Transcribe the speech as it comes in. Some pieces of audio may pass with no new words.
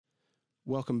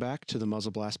Welcome back to the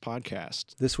Muzzle Blast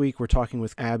podcast. This week we're talking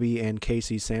with Abby and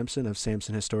Casey Sampson of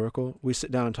Sampson Historical. We sit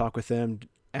down and talk with them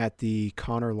at the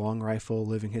Connor Long Rifle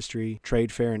Living History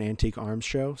Trade Fair and Antique Arms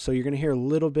Show. So you're going to hear a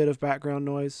little bit of background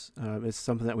noise. It's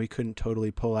something that we couldn't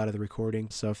totally pull out of the recording.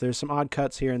 So if there's some odd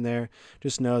cuts here and there,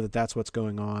 just know that that's what's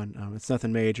going on. It's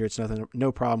nothing major. It's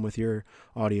no problem with your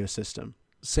audio system.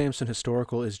 Sampson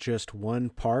Historical is just one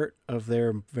part of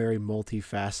their very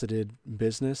multifaceted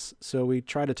business. So we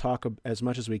try to talk as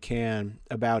much as we can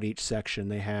about each section.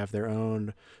 They have their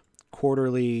own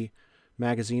quarterly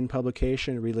magazine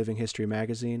publication, Reliving History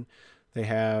Magazine. They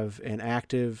have an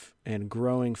active and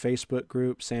growing Facebook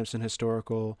group, Sampson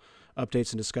Historical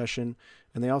Updates and Discussion.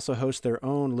 And they also host their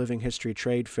own Living History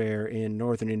Trade Fair in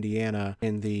Northern Indiana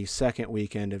in the second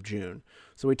weekend of June.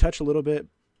 So we touch a little bit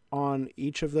on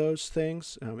each of those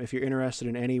things. If you're interested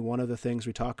in any one of the things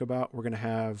we talk about, we're going to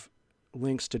have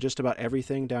links to just about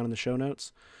everything down in the show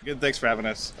notes. Good, thanks for having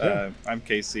us. Yeah. I'm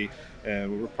Casey,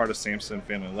 and we're part of Sampson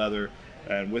Family Leather.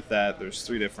 And with that, there's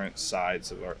three different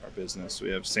sides of our business. We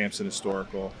have Sampson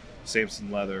Historical,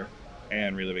 Sampson Leather,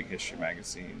 and Reliving History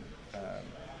Magazine.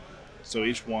 So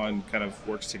each one kind of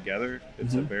works together.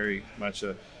 It's a very much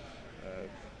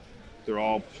they're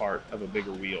all part of a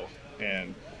bigger wheel.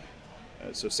 And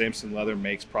so Sampson Leather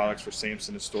makes products for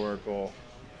Sampson Historical.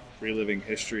 Reliving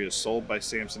History is sold by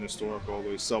Sampson Historical.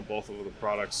 We sell both of the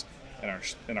products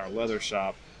in our leather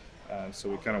shop. So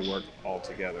we kind of work all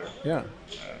together. Yeah.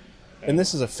 And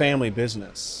this is a family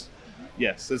business.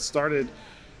 Yes, it started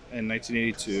in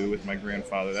 1982 with my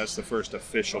grandfather. That's the first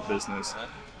official business.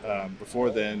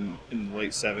 Before then, in the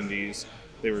late 70s,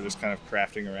 they were just kind of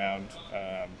crafting around.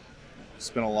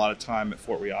 Spent a lot of time at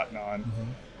Fort Weotnon.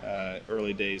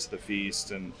 Early days of the feast,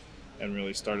 and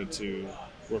really started to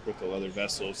work with the leather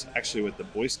vessels, actually with the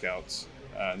Boy Scouts.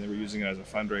 They were using it as a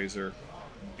fundraiser,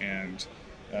 and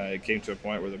it came to a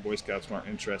point where the Boy Scouts weren't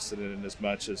interested in it as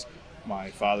much as my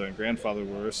father and grandfather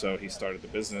were, so he started the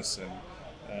business,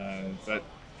 and that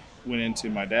went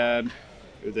into my dad,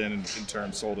 who then in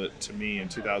turn sold it to me in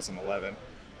 2011.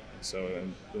 So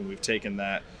and we've taken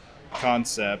that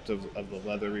concept of the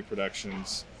leather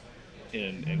reproductions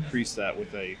and increase that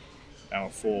with a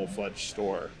full-fledged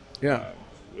store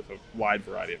with a wide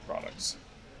variety of products.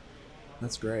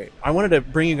 That's great. I wanted to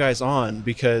bring you guys on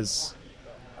because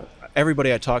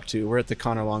everybody I talked to, we're at the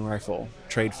Connor Long Rifle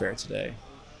Trade Fair today,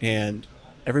 and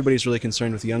everybody's really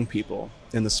concerned with young people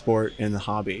in the sport and the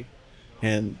hobby.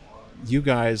 And you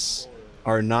guys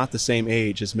are not the same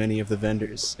age as many of the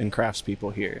vendors and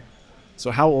craftspeople here.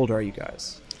 So how old are you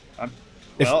guys?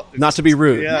 Well, not to be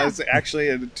rude. Yeah, it's actually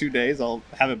in 2 days I'll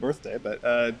have a birthday,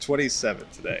 but 27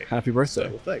 today. Happy birthday. So,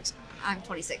 well, thanks. I'm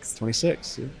 26.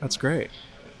 26. That's great.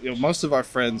 Most of our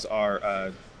friends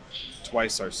are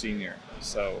twice our senior,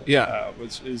 so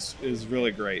which is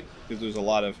really great because there's a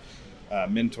lot of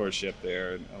mentorship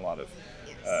there and a lot of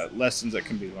lessons that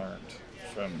can be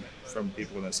learned from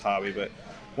people in this hobby. But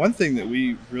one thing that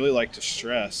we really like to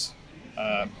stress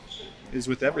is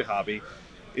with every hobby,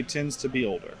 it tends to be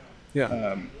older.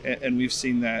 Yeah. And we've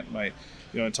seen that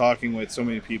in talking with so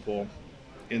many people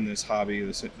in this hobby,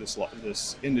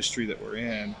 this industry that we're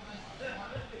in.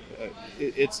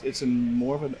 It's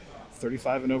more of a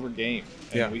 35 and over game.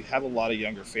 And we have a lot of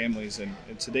younger families. And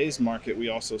in today's market, we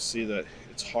also see that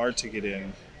it's hard to get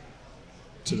in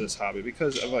to this hobby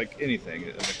because of like anything,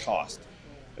 the cost.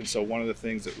 And so one of the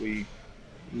things that we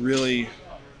really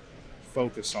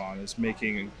focus on is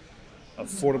making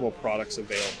affordable products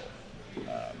available.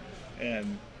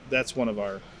 And that's one of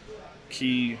our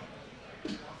key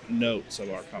notes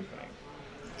of our company.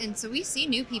 And so we see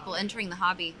new people entering the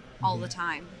hobby all the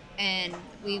time. And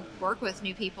we work with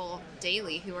new people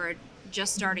daily who are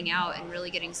just starting out and really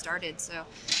getting started. So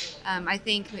I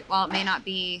think while it may not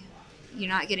be, you're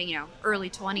not getting,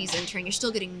 early 20s entering, you're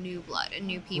still getting new blood and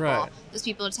new people. Right. Those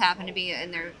people just happen to be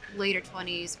in their later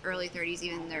 20s, early 30s,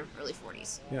 even their early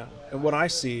 40s. Yeah. And what I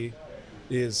see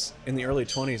is in the early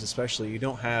 20s especially, you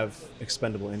don't have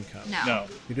expendable income. No.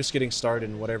 You're just getting started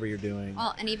in whatever you're doing.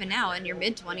 Well, and even now in your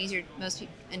mid 20s,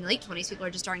 in late 20s, people are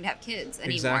just starting to have kids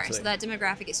anymore. Exactly. So that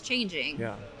demographic is changing.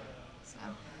 Yeah. So.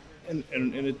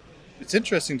 And it's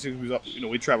interesting too, because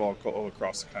we travel all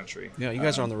across the country. Yeah, you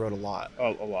guys are on the road a lot.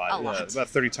 A lot. About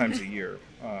 30 times a year.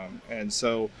 And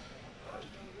so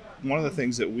one of the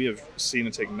things that we have seen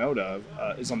and taken note of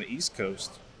is on the East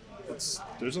Coast,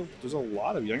 there's a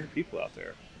lot of younger people out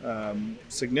there,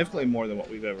 significantly more than what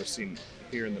we've ever seen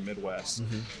here in the Midwest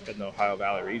in the Ohio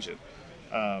Valley region,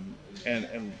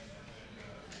 and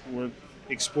we're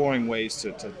exploring ways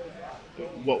to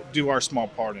do our small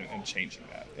part in changing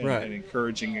that. and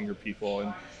encouraging younger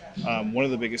people. And one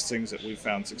of the biggest things that we've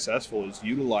found successful is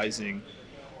utilizing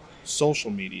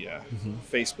social media,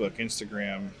 Facebook,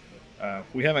 Instagram.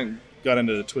 We haven't got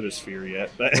into the Twitter sphere yet,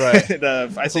 but I think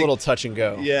it's a little touch and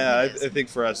go. Yeah, I think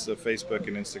for us, the Facebook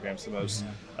and Instagram is the most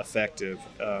effective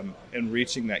in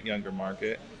reaching that younger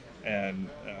market. And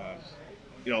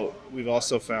we've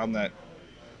also found that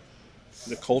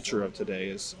the culture of today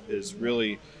is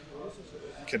really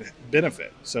can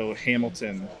benefit. So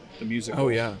Hamilton, the musical,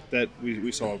 that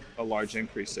we saw a large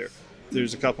increase there.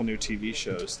 There's a couple new TV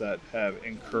shows that have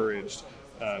encouraged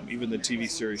even the TV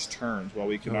series Turns. While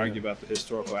we can argue about the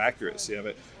historical accuracy of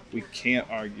it, we can't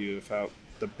argue about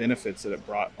the benefits that it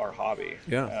brought our hobby.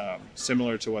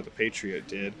 Similar to what the Patriot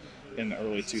did in the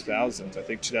early 2000s. I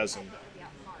think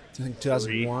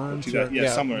 2001,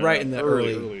 somewhere right in the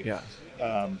early.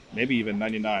 Maybe even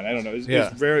 99. I don't know. It was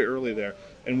very early there,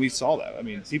 and we saw that. I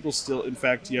mean, people still. In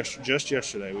fact, just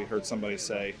yesterday, we heard somebody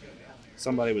say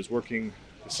somebody was working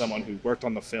with someone who worked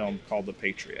on the film called The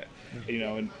Patriot.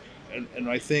 And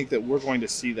I think that we're going to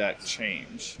see that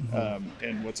change.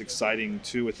 And what's exciting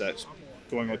too with that,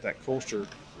 going with that culture,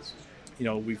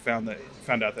 we found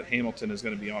out that Hamilton is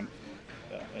going to be on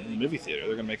in the movie theater.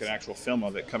 They're going to make an actual film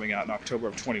of it coming out in October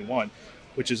of 21,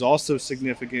 which is also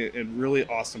significant and really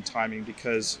awesome timing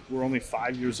because we're only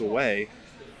 5 years away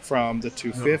from the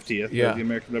 250th of the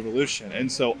American Revolution.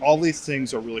 And so all these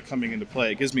things are really coming into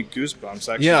play. It gives me goosebumps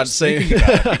actually thinking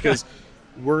about it because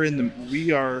we're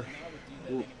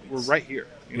right here.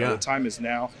 The time is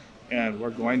now, and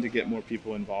we're going to get more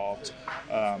people involved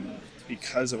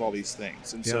because of all these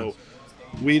things. And so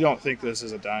we don't think this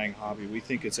is a dying hobby. We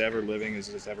think it's ever living as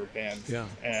it's ever been.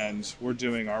 And we're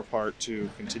doing our part to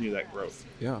continue that growth.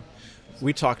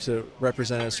 We talked to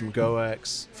representatives from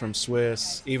GoEx, from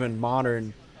Swiss, even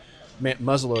modern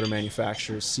muzzleloader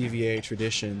manufacturers, CVA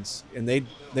Traditions, and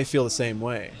they feel the same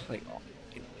way. Like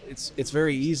it's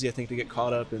very easy, I think, to get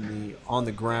caught up in the on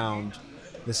the ground.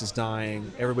 This is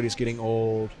dying. Everybody's getting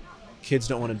old. Kids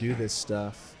don't want to do this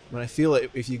stuff. But I feel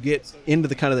if you get into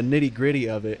the kind of the nitty gritty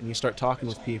of it and you start talking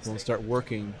with people and start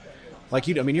working, like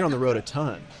you're on the road a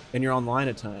ton and you're online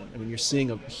a ton. I mean, you're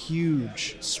seeing a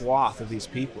huge swath of these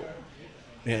people,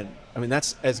 and I mean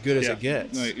that's as good as it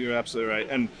gets. No, you're absolutely right.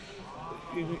 And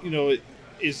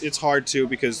it's hard too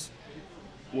because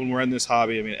when we're in this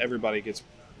hobby, I mean, everybody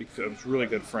becomes really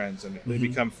good friends and they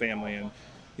become family. And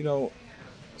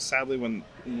sadly, when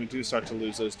we do start to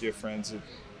lose those dear friends,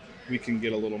 we can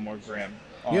get a little more grim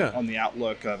on the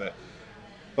outlook of it.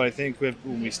 But I think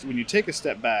when you take a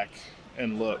step back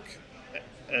and look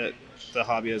at the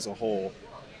hobby as a whole,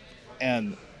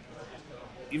 and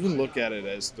even look at it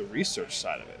as the research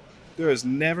side of it, there has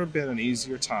never been an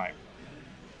easier time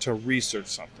to research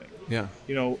something.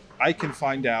 I can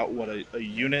find out what a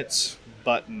unit's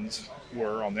buttons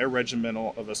were on their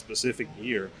regimental of a specific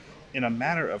year in a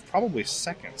matter of probably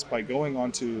seconds by going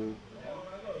onto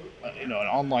an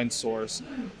online source,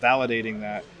 validating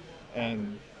that,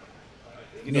 and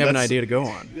you have an idea to go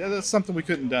on. Yeah, that's something we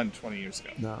couldn't have done 20 years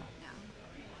ago. No.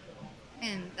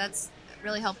 And that's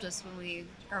really helped us when we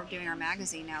are doing our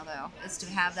magazine now, though, is to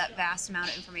have that vast amount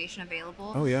of information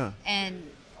available. Oh, yeah. And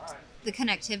the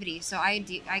connectivity. So I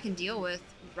can deal with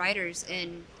writers,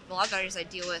 and a lot of writers I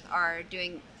deal with are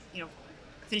doing,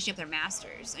 finishing up their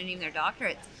masters and even their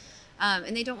doctorates.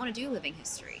 And they don't want to do living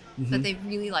history, but they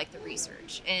really like the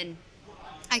research. And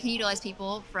I can utilize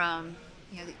people from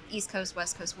the East Coast,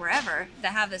 West Coast, wherever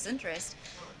that have this interest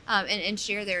and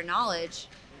share their knowledge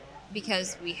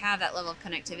because we have that level of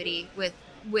connectivity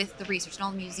with the research and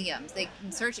all the museums. They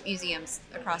can search at museums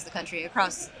across the country,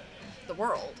 across the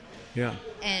world. Yeah.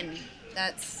 And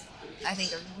that's, I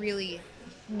think, a really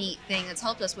neat thing that's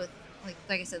helped us with,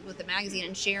 like I said, with the magazine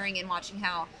and sharing and watching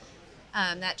how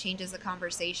that changes the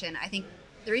conversation. I think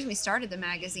the reason we started the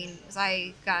magazine was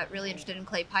I got really interested in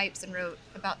clay pipes and wrote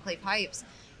about clay pipes.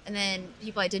 And then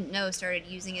people I didn't know started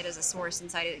using it as a source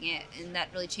and citing it, and that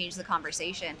really changed the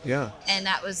conversation. Yeah. And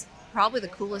that was probably the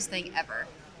coolest thing ever.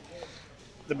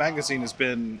 The magazine has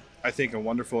been, I think, a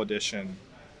wonderful addition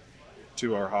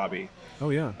to our hobby. Oh,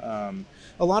 yeah.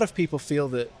 A lot of people feel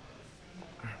that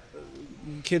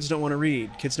kids don't want to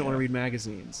read. Kids don't want to read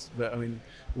magazines. But, I mean,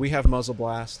 we have Muzzle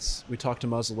Blasts. We talk to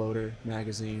Muzzleloader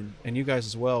magazine, and you guys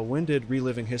as well. When did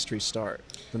Reliving History start,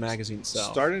 the magazine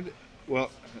itself? Started,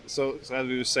 well, so as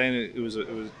we were saying, it was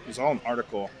all an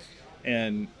article,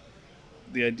 and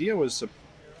the idea was to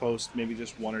post maybe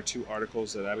just one or two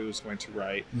articles that Abby was going to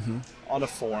write on a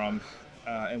forum,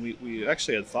 and we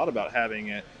actually had thought about having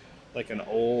it like an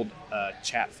old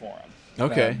chat forum.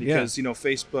 Okay, because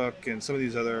Facebook and some of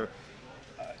these other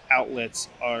outlets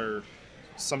are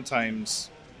sometimes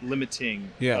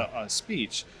limiting Yeah.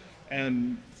 speech.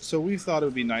 And so we thought it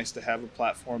would be nice to have a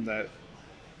platform that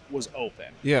was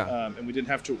open. Yeah. And we didn't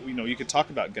have to, you could talk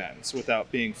about guns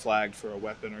without being flagged for a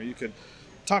weapon, or you could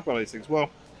talk about all these things. Well,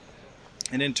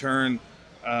 and in turn,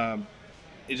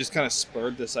 it just kind of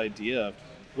spurred this idea of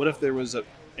what if there was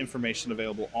information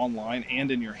available online and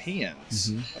in your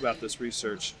hands about this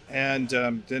research. And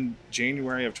then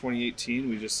January of 2018,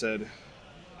 we just said,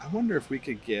 I wonder if we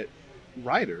could get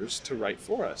writers to write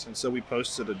for us. And so we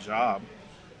posted a job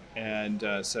and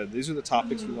said, these are the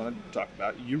topics we want to talk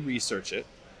about. You research it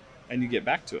and you get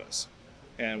back to us.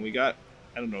 And we got,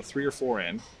 3 or 4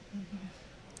 in.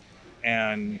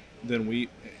 And then we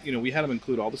had them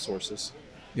include all the sources.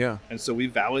 Yeah. And so we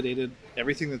validated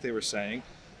everything that they were saying.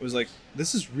 It was like,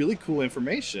 this is really cool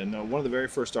information. One of the very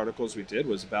first articles we did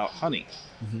was about honey.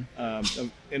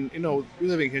 And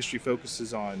Reliving History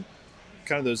focuses on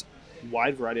kind of those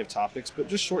wide variety of topics, but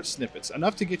just short snippets,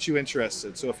 enough to get you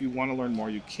interested. So if you want to learn more,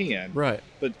 you can. Right.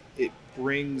 But it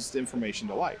brings the information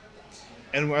to light.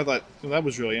 And I thought, that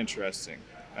was really interesting.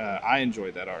 I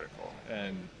enjoyed that article.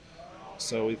 And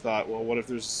so we thought, well, what if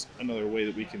there's another way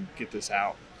that we can get this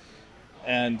out?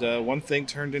 And one thing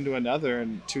turned into another.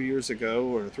 And 2 years ago,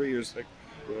 or 3 years,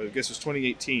 I guess it was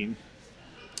 2018,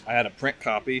 I had a print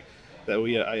copy that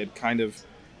I had kind of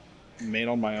made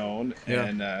on my own. Yeah.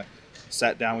 And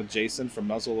sat down with Jason from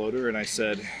Muzzleloader, and I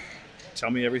said,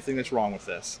 tell me everything that's wrong with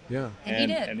this. Yeah.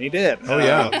 And he did. And he did. Oh,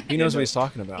 yeah. He knows what he's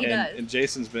talking about. He does. And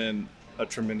Jason's been a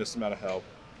tremendous amount of help.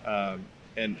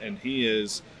 And he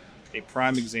is a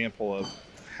prime example of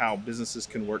how businesses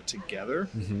can work together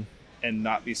and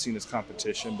not be seen as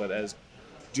competition, but as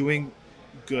doing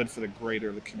good for the greater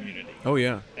of the community. Oh,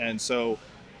 yeah. And so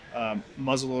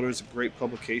Muzzleloader is a great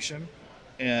publication,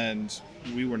 and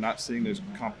we were not seeing those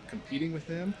competing with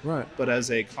them, Right. but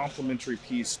as a complementary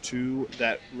piece to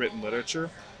that written literature.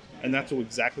 And that's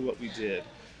exactly what we did.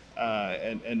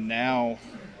 And now,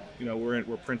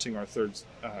 we're printing our third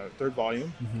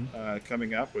volume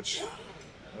coming up, which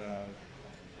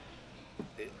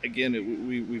again,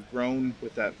 we've grown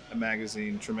with that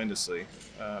magazine tremendously,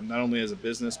 not only as a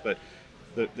business, but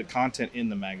the content in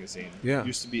the magazine. Yeah. It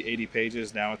used to be 80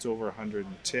 pages, now it's over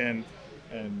 110,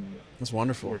 and That's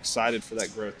wonderful. we're excited for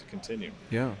that growth to continue.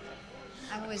 Yeah.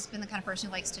 I've always been the kind of person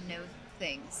who likes to know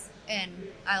things, and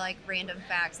I like random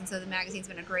facts, and so the magazine's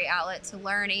been a great outlet to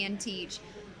learn and teach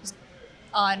just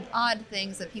odd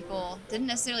things that people didn't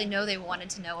necessarily know they wanted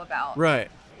to know about.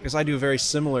 Right. Because I do very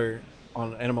similar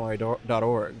on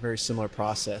animalry.org, very similar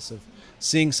process of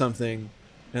seeing something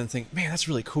and think, man, that's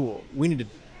really cool. We need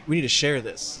to share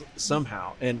this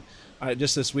somehow. And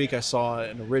just this week I saw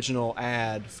an original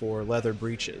ad for leather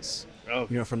breeches,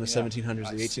 from the 1700s,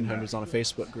 the 1800s on a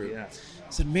Facebook group. Yeah. I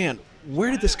said, man,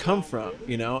 where did this come from?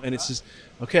 And it's just,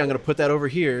 okay, I'm going to put that over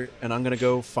here and I'm going to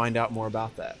go find out more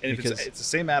about that. And if it's the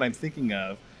same ad I'm thinking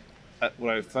of,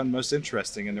 what I found most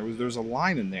interesting, and there was a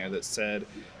line in there that said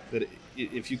that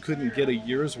if you couldn't get a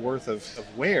year's worth of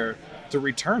wear, to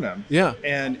return them. Yeah.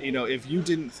 And, if you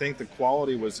didn't think the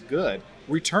quality was good,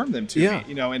 return them to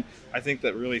me. And I think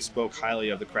that really spoke highly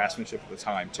of the craftsmanship of the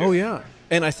time, too. Oh, yeah.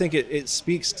 And I think it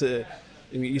speaks to,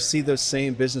 you see those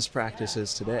same business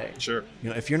practices today. Sure.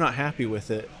 If you're not happy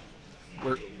with it,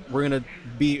 we're going to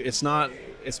be, it's not,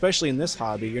 especially in this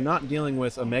hobby, you're not dealing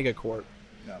with a megacorp.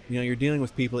 No. You're dealing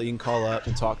with people that you can call up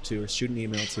and talk to or shoot an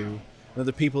email to.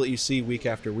 The people that you see week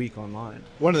after week online.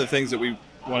 One of the things that we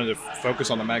wanted to focus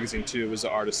on the magazine, too, was the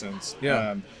artisans.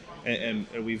 Yeah. And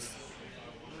we've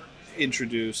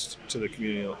introduced to the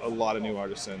community a lot of new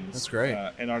artisans. That's great.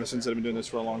 And artisans that have been doing this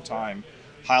for a long time,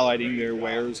 highlighting their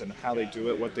wares and how they do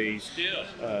it, what they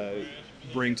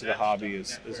bring to the hobby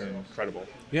is incredible.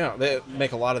 Yeah, they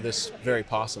make a lot of this very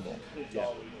possible. Yeah.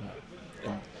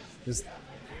 And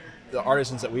the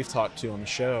artisans that we've talked to on the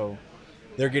show,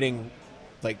 they're getting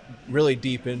really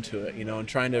deep into it, and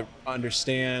trying to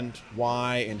understand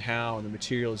why and how and the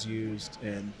materials used,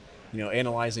 and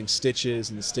analyzing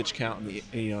stitches and the stitch count and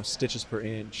the stitches per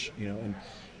inch, and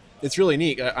it's really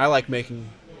neat. I like making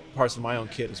parts of my own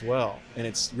kit as well, and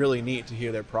it's really neat to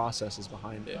hear their processes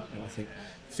behind it. And I think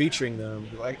featuring them,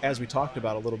 as we talked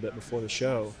about a little bit before the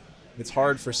show, it's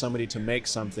hard for somebody to make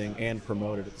something and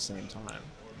promote it at the same time.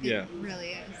 Yeah. It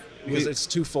really is. Because it's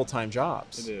 2 full-time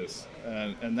jobs. It is.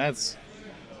 And that's,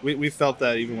 we felt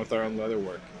that even with our own leather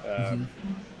work. When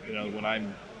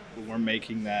we're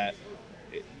making that,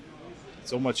 it's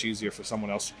so much easier for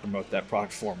someone else to promote that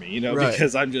product for me, Right.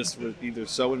 because I'm just either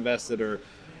so invested or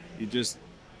you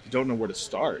don't know where to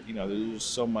start. There's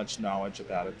so much knowledge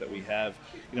about it that we have,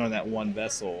 in that one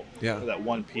vessel, Yeah. or that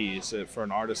one piece for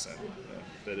an artisan,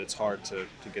 that it's hard to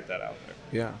get that out there.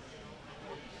 Yeah.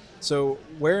 So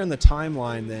where in the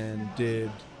timeline then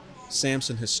did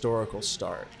Samson Historical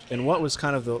start? And what was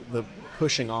kind of the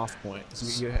pushing off point?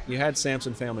 You had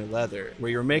Samson Family Leather,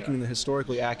 where you were making the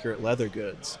historically accurate leather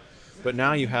goods, but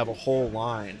now you have a whole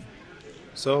line.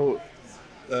 So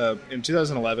in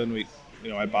 2011,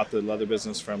 I bought the leather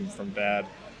business from Dad,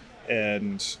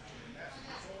 and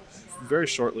very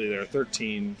shortly there,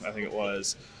 13, I think it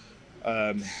was,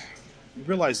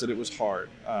 realized that it was hard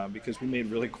because we made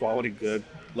really quality, good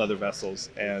leather vessels,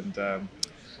 and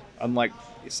unlike,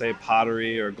 say,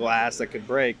 pottery or glass that could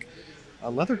break,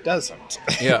 leather doesn't.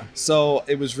 Yeah. So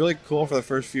it was really cool for the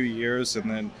first few years, and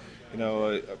then,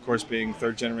 of course, being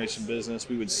third generation business,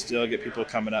 we would still get people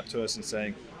coming up to us and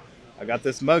saying, "I got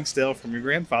this mug still from your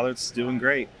grandfather. It's doing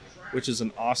great," which is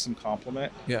an awesome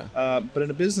compliment. Yeah. But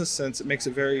in a business sense, it makes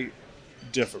it very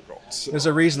difficult. There's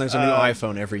a reason there's a new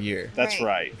iPhone every year. That's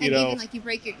right. And even like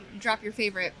you drop your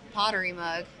favorite pottery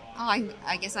mug. Oh,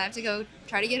 I guess I have to go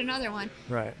try to get another one.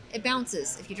 Right. It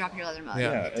bounces if you drop your leather mug.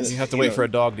 Yeah. You have to wait for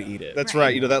a dog to eat it. That's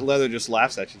right. That leather just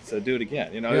laughs at you. So do it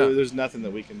again. There's nothing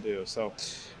that we can do. So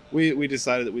we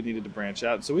decided that we needed to branch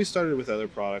out. So we started with other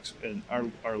products, and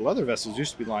our leather vessels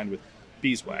used to be lined with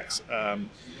beeswax.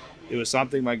 It was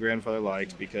something my grandfather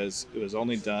liked because it was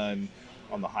only done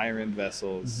on the higher end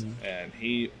vessels. Mm-hmm.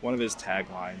 And one of his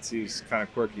taglines, he was kind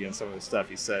of quirky in some of the stuff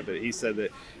he said, but he said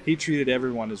that he treated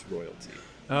everyone as royalty.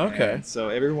 Oh, okay. And so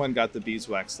everyone got the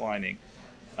beeswax lining.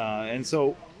 And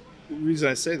so the reason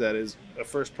I say that is the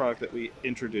first product that we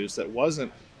introduced that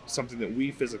wasn't something that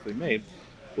we physically made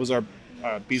was our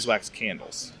beeswax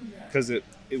candles, because it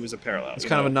was a parallel. It's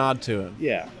kind of a nod to him.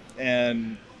 Yeah.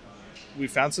 And we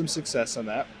found some success on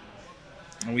that.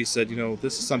 And we said,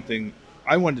 this is something,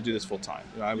 I wanted to do this full time.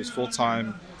 I was full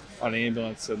time on an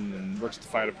ambulance and worked at the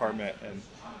fire department, and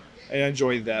I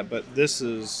enjoyed that. But this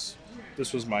was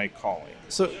my calling.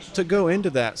 So to go into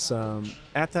that some,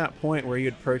 at that point where you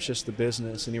had purchased the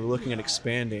business and you were looking at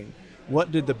expanding,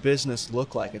 what did the business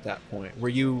look like at that point? Were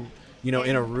you, in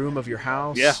a room of your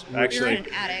house? Yeah, actually. We were in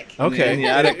an attic. Okay. In the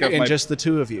attic of and just the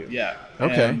two of you? Yeah.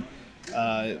 Okay.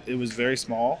 And, it was very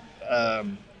small.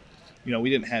 We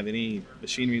didn't have any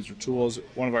machineries or tools.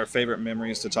 One of our favorite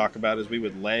memories to talk about is we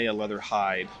would lay a leather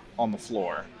hide on the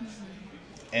floor. Mm-hmm.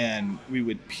 And we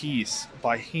would piece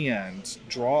by hand,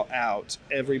 draw out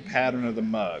every pattern of the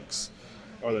mugs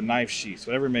or the knife sheaths,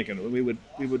 whatever we're making. We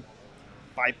would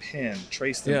by pen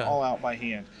trace them all out by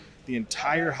hand, the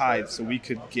entire hide, so we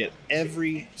could get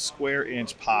every square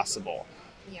inch possible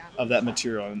of that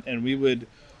material. And we would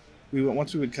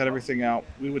once we would cut everything out,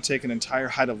 we would take an entire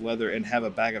hide of leather and have a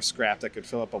bag of scrap that could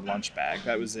fill up a lunch bag.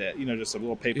 That was it, just a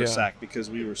little paper sack, because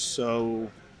we were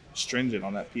so stringent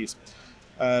on that piece.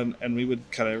 And we would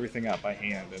cut everything out by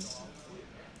hand. And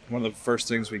one of the first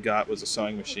things we got was a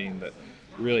sewing machine that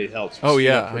really helped. Oh,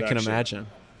 yeah, I can imagine.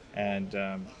 And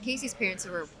Casey's parents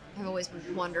have always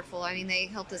been wonderful. I mean, they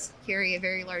helped us carry a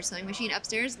very large sewing machine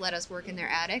upstairs, let us work in their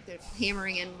attic. They're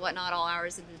hammering and whatnot all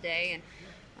hours of the day. And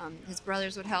his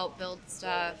brothers would help build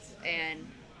stuff. And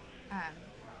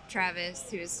Travis,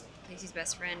 who is Casey's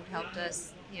best friend, helped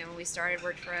us, when we started,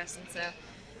 worked for us. And so,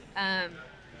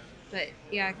 but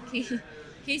yeah,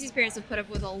 Casey's parents have put up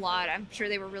with a lot. I'm sure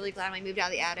they were really glad when we moved out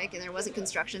of the attic and there wasn't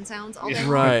construction sounds all day long.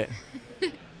 Right.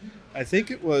 I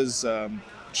think it was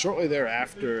shortly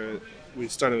thereafter we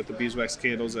started with the beeswax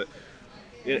candles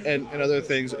and other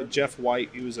things. Jeff White,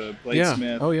 he was a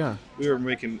bladesmith. Oh, yeah. We were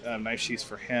making knife sheaths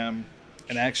for him.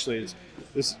 And actually,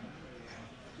 this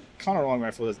Conner Long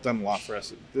Rifle has done a lot for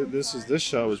us. This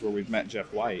show is where we've met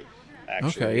Jeff White,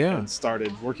 actually. Okay, yeah. And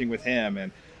started working with him.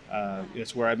 And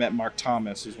it's where I met Mark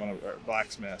Thomas, who's one of our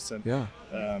blacksmiths, and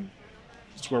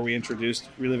it's where we introduced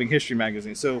Reliving History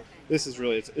magazine. So this is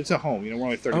really it's a home. We're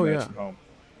only 30 minutes from home.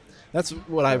 That's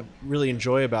what I really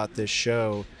enjoy about this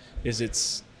show, is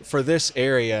it's for this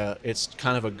area. It's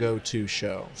kind of a go-to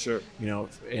show. Sure.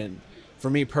 And for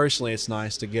me personally, it's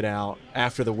nice to get out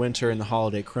after the winter and the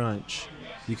holiday crunch.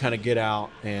 You kind of get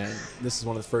out, and this is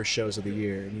one of the first shows of the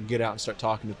year, and you get out and start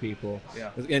talking to people.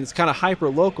 Yeah. And it's kind of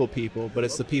hyper-local people, but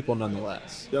it's the people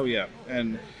nonetheless. Oh, yeah.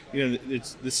 And,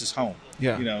 this is home.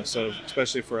 Yeah. So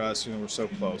especially for us, we're so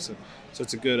close. And so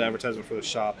it's a good advertisement for the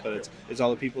shop, but it's all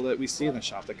the people that we see in the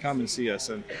shop that come and see us.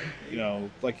 And,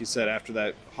 like you said, after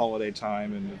that holiday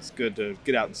time, and it's good to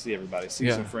get out and see everybody,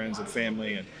 see some friends and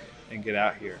family, and get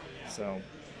out here. So,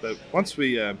 but once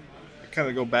we kind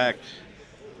of go back,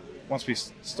 once we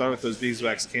started with those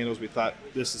beeswax candles, we thought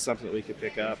this is something that we could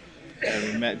pick up. And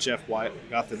we met Jeff White,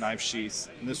 got the knife sheaths,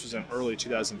 and this was in early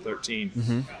 2013.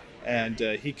 Mm-hmm. And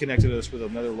he connected us with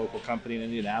another local company in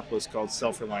Indianapolis called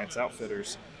Self-Reliance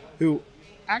Outfitters, who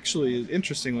actually,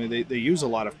 interestingly, they use a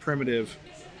lot of primitive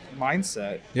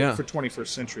mindset Yeah. for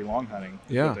 21st century long hunting,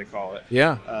 is Yeah. what they call it.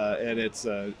 Yeah. And it's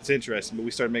interesting. But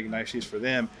we started making knife sheaths for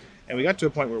them, and we got to a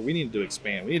point where we needed to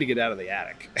expand. We needed to get out of the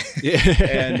attic. Yeah.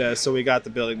 And so we got the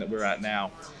building that we're at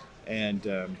now. And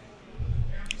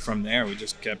from there, we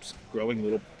just kept growing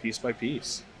little piece by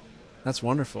piece. That's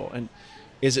wonderful. And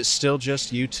is it still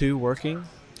just you two working?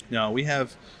 No, we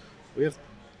have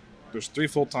there's 3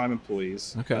 full-time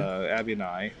employees, Okay. Abby and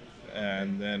I,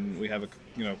 and then we have a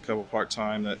couple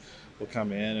part-time that will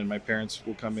come in, and my parents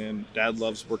will come in. Dad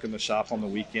loves working the shop on the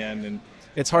weekend, and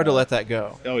It's hard to let that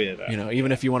go. oh yeah,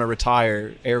 Even if you want to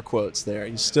retire, air quotes there,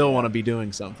 you still want to be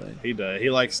doing something. he does. He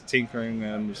likes tinkering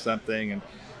and something, and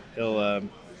he'll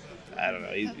I don't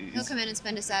know. He'll come in and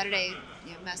spend a Saturday,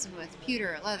 messing with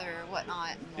pewter, leather, or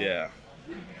whatnot. And Yeah,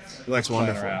 he likes playing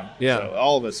wonderful. around. Yeah. So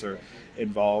all of us are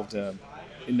involved. And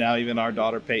now even our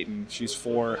daughter Peyton, she's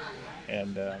 4,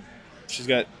 and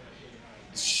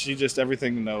she just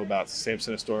everything to know about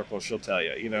Samson Historical. She'll tell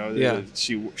you. Yeah.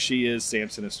 She is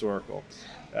Samson Historical,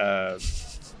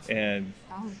 and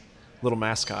Little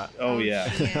mascot. oh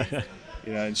yeah. she is.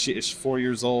 And she's 4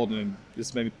 years old, and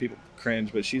this made people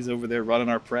cringe, but she's over there running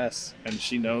our press, and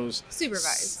she knows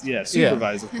Supervised. Yeah,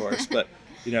 supervised, of course, but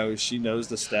she knows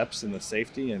the steps and the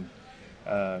safety and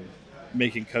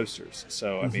making coasters.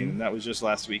 So I mean, that was just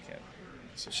last weekend.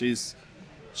 So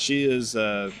she is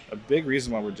a big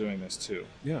reason why we're doing this too.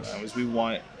 Yeah. Is we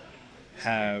want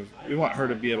her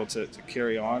to be able to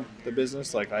carry on the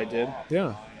business like I did.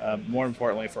 Yeah. More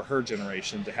importantly, for her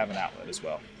generation to have an outlet as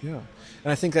well. Yeah.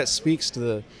 And I think that speaks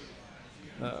to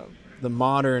the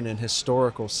modern and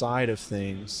historical side of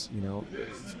things.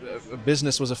 A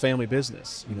business was a family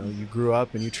business. You grew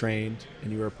up and you trained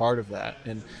and you were a part of that.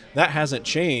 And that hasn't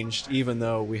changed, even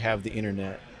though we have the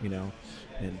internet,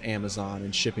 and Amazon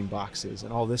and shipping boxes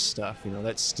and all this stuff,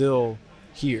 that's still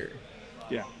here.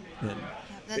 Yeah.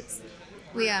 And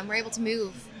We're able to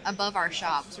move above our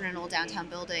shops. We're in an old downtown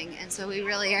building, and so we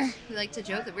like to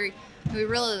joke that we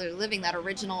really are living that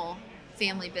original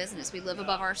family business. We live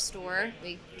above our store.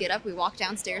 We get up, we walk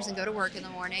downstairs and go to work in the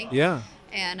morning. yeah.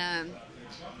 And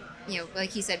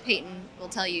like he said, Peyton will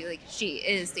tell you, like, she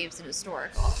is Samson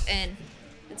Historical, and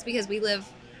it's because we live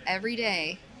every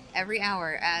day, every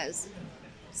hour as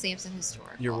Samson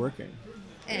Historical. You're working.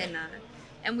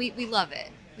 And we love it.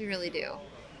 We really do.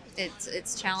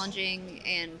 It's challenging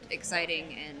and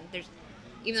exciting, and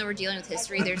even though we're dealing with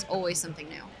history, there's always something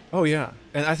new. Oh yeah.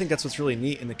 And I think that's what's really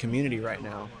neat in the community right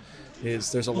now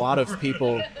is there's a lot of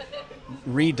people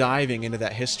re-diving into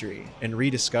that history and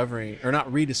rediscovering, or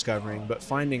not rediscovering, but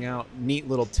finding out neat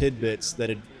little tidbits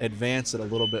that advance it a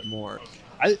little bit more.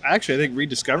 I think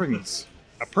rediscovering is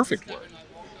a perfect word,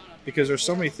 because there's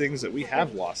so many things that we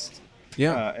have lost.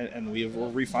 Yeah. And we're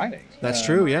refining. That's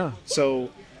true. Yeah. So,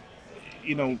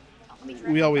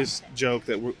 we always joke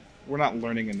that we're not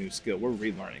learning a new skill. We're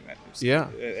relearning that new skill.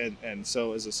 Yeah. And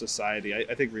so as a society,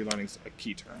 I think relearning is a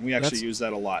key term. We actually use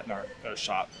that a lot in our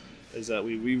shop, is that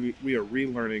we are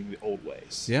relearning the old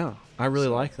ways. Yeah. I really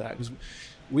like that, because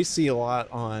we see a lot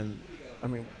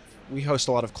we host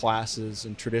a lot of classes,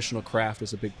 and traditional craft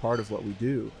is a big part of what we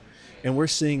do. And we're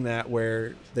seeing that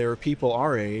where there are people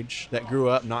our age that grew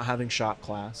up not having shop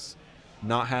class,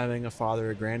 not having a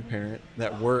father or grandparent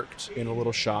that worked in a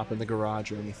little shop in the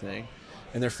garage or anything.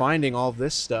 And they're finding all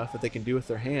this stuff that they can do with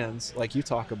their hands, like you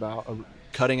talk about,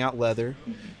 cutting out leather.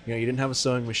 You didn't have a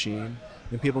sewing machine.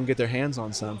 Then people can get their hands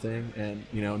on something and,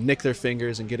 nick their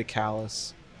fingers and get a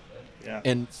callus. Yeah.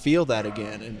 And feel that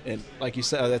again. And like you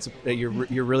said,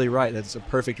 you're really right. That's a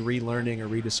perfect relearning or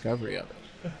rediscovery of it.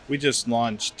 We just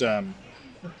launched here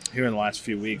in the last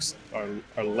few weeks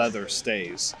our leather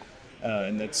stays,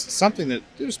 and that's something that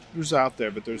there's out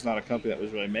there, but there's not a company that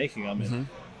was really making them.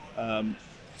 And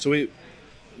so we,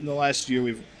 in the last year,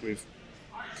 we've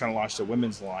kind of launched a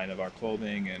women's line of our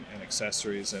clothing and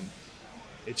accessories, and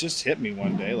it just hit me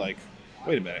one day, like,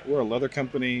 wait a minute, we're a leather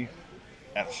company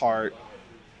at heart.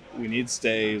 We need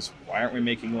stays. Why aren't we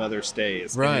making leather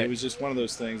stays? Right. And it was just one of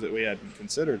those things that we hadn't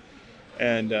considered.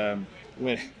 And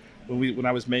when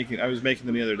I was making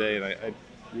them the other day, and I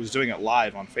was doing it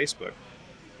live on Facebook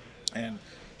and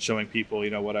showing people,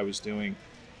 what I was doing.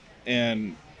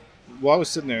 And while I was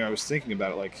sitting there, I was thinking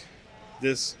about it, like,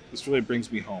 this really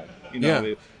brings me home,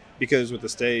 Yeah. Because with the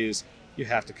stays, you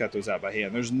have to cut those out by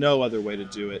hand. There's no other way to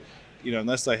do it,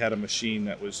 unless I had a machine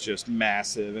that was just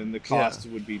massive, and the cost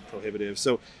would be prohibitive.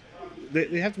 So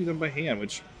they have to be done by hand,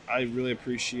 which I really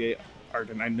appreciate.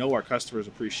 And I know our customers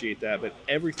appreciate that, but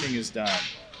everything is done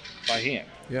by hand.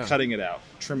 Yeah. Cutting it out,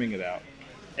 trimming it out,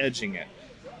 edging it,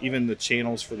 even the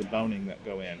channels for the boning that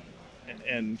go in.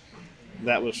 And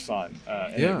that was fun.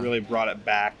 And it really brought it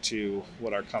back to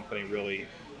what our company really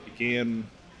began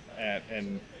at,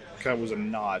 and kind of was a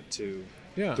nod to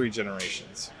 3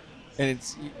 generations. And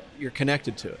you're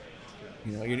connected to it.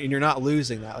 You know, you're not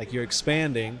losing that. Like, you're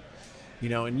expanding, you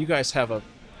know, and you guys have a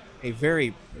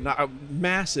very, not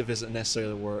massive isn't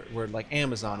necessarily the word, like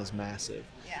Amazon is massive.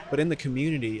 Yeah. But in the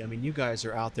community, I mean, you guys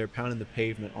are out there pounding the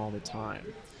pavement all the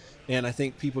time. And I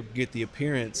think people get the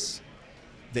appearance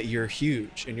that you're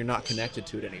huge and you're not connected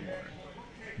to it anymore.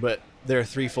 But there are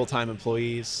 3 full-time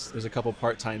employees, there's a couple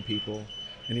part-time people,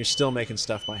 and you're still making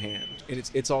stuff by hand.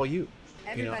 And it's all you.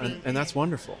 Everybody, you know, and that's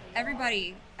wonderful.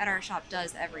 Everybody at our shop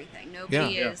does everything.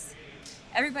 Nobody is.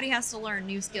 Everybody has to learn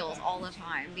new skills all the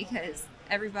time, because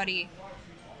everybody.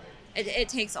 It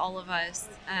takes all of us.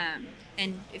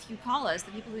 And if you call us,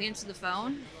 the people who answer the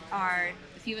phone are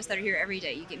the few of us that are here every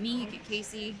day. You get me, you get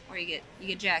Casey, or you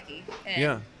get Jackie.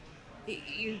 And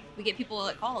we get people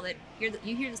that call that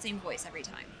you hear the same voice every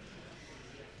time.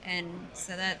 And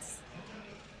so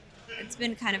it's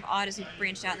been kind of odd as we've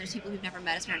branched out, and there's people who've never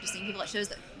met us. We're not just seeing people at shows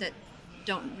that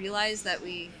don't realize that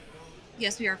we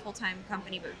are a full-time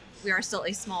company, but we are still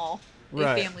a small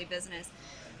family business.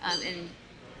 And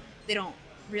they don't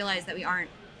realize that we aren't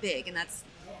big, and it's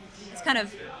kind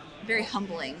of very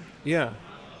humbling. Yeah.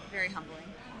 Very humbling.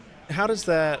 How does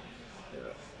that,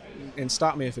 and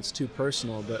stop me if it's too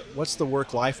personal, but what's the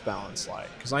work-life balance like?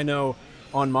 Because I know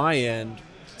on my end,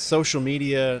 social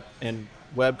media and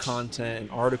web content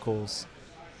and articles,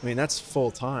 I mean, that's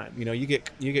full time. You know, you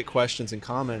get questions and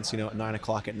comments, you know, at 9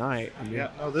 o'clock at night.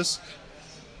 I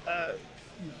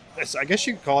guess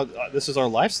you could call it, this is our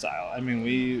lifestyle. I mean,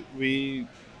 we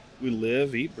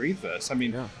live, eat, breathe this. I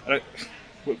mean,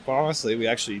 quite honestly, we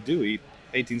actually do eat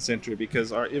 18th century,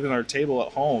 because even our table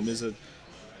at home is a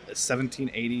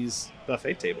 1780s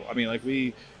buffet table. I mean, like,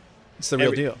 it's the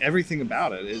real deal. Everything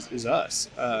about it is us.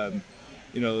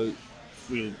 You know,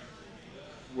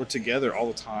 we're together all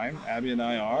the time. Abby and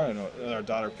I are, and our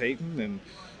daughter Peyton,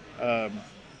 and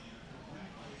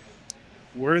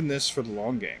we're in this for the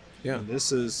long game. Yeah. And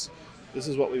this is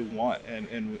what we want,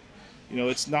 and you know,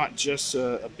 it's not just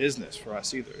a business for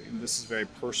us either. This is very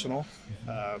personal.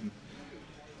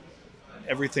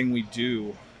 Everything we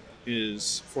do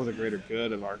is for the greater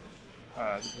good of our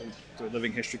the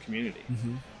living history community.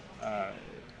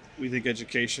 We think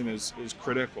education is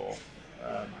critical.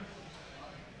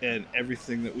 And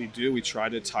everything that we do, we try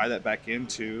to tie that back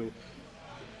into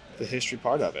the history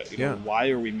part of it. You know, why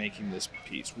are we making this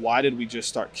piece? Why did we just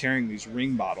start carrying these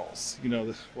ring bottles? You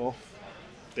know, well,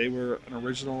 they were an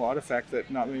original artifact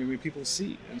that not many people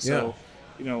see. And so,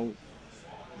 you know,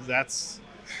 that's,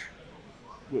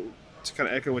 to kind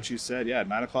of echo what you said,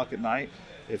 9 o'clock at night,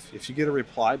 if you get a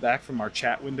reply back from our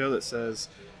chat window that says,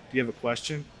 do you have a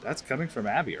question? That's coming from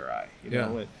Abby or I. You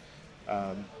know,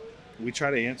 we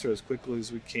try to answer as quickly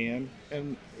as we can,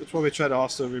 and it's why we try to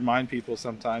also remind people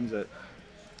sometimes that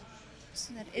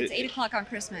it's 8 o'clock on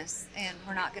Christmas, and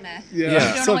we're not gonna. Yeah, we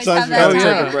don't always sometimes have we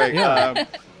that have time. to take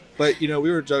a break. But you know,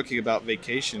 we were joking about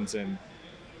vacations, and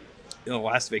you know, the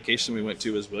last vacation we went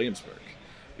to was Williamsburg.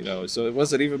 You know, so it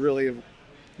wasn't even really. It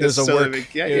was a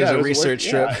work. It was a research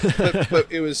trip.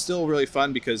 But it was still really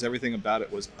fun, because everything about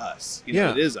it was us. You know,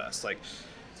 it is us. Like,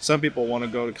 some people want to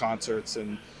go to concerts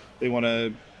and they want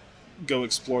to go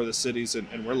explore the cities,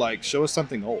 and we're like, show us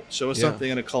something old, show us something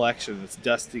in a collection that's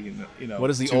dusty, and you know, what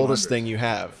is the 200. oldest thing you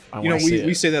have? You know,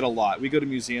 we say that a lot. We go to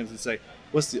museums and say,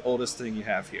 what's the oldest thing you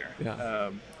have here?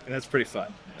 And that's pretty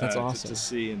fun. That's awesome to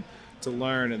see and to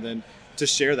learn, and then to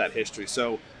share that history.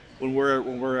 So when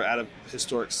we're at a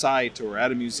historic site or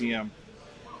at a museum,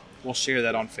 we'll share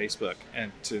that on Facebook,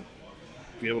 and to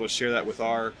be able to share that with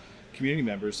our community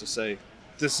members to say,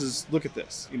 look at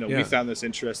this. You know, we found this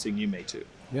interesting. You may too.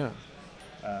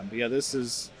 But it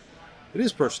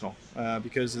is personal,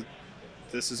 because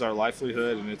this is our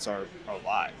livelihood, and it's our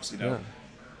lives. You know,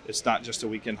 it's not just a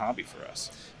weekend hobby for us.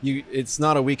 It's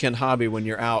not a weekend hobby when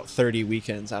you're out 30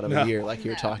 weekends out of a year, like you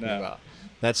were talking about.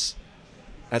 That's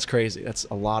crazy. That's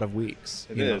a lot of weeks.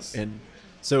 It is. And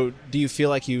so, do you feel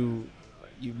like you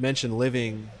mentioned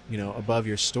living, you know, above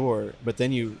your store, but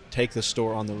then you take the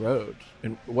store on the road,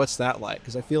 and what's that like?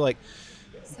 Because I feel like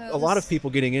a lot of people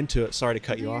getting into it, sorry to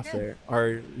cut you off there,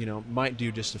 are, you know, might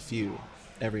do just a few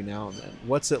every now and then.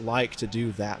 What's it like to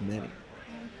do that many?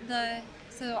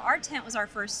 So our tent was our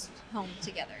first home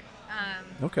together.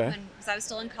 Because I was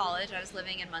still in college, I was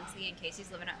living in Muncie, and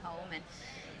Casey's living at home, and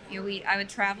you know, I would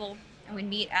travel and we'd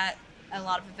meet at a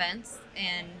lot of events,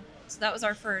 and so that was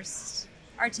our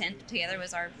tent together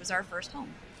was our first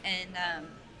home, and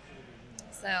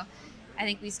so I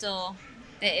think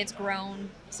it's grown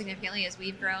significantly as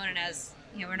we've grown, and as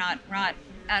we're not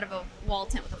out of a wall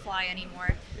tent with a fly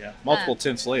anymore. Yeah, multiple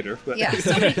tents later. But. Yeah,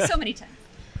 so many tents.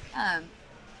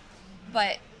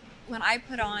 But when I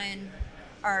put on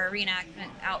our reenactment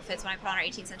outfits, when I put on our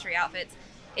 18th century outfits,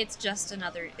 it's just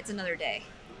another day.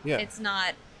 Yeah. It's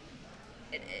not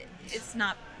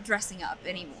dressing up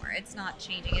anymore. It's not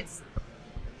changing. It's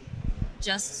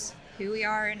just who we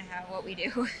are and what we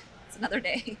do. It's another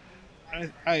day.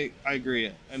 I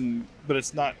agree, but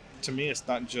it's not, to me, it's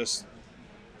not just,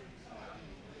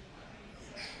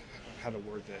 how to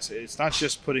word this. It's not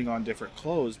just putting on different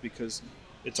clothes, because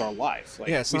it's our life. Like,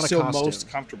 it's we not a feel costume. most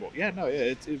comfortable. Yeah, no,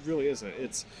 it really isn't.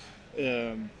 It's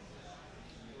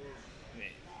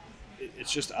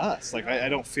just us. Like, I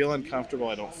don't feel uncomfortable.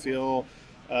 I don't feel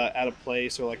out of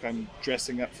place, or like I'm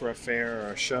dressing up for a fair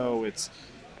or a show. It's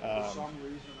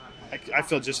I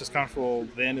feel just as comfortable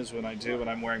then as when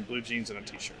I'm wearing blue jeans and a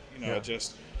t-shirt.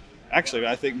 Actually,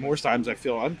 I think more times I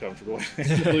feel uncomfortable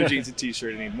in blue jeans and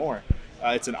t-shirt anymore.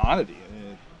 It's an oddity.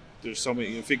 There's so many,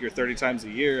 you figure 30 times a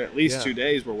year, at least 2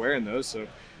 days we're wearing those. So,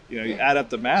 you add up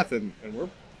the math, and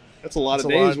that's a lot of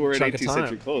days we're in 18th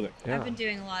century clothing. Yeah. I've been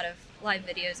doing a lot of live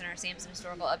videos in our Samson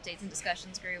Historical Updates and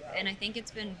Discussions group, and I think it's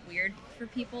been weird for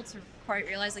people to quite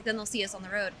realize, like, then they'll see us on the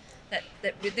road, that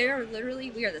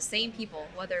we are the same people,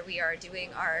 whether we are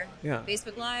doing our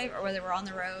Facebook Live or whether we're on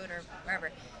the road or wherever.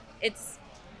 It's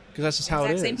because that's just how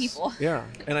it is. Same people. Yeah,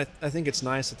 and I think it's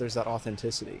nice that there's that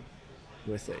authenticity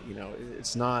with it.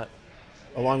 It's not,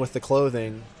 along with the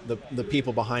clothing, the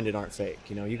people behind it aren't fake.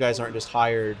 You guys aren't just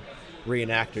hired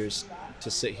reenactors to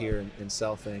sit here and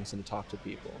sell things and to talk to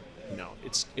people.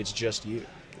 It's just you.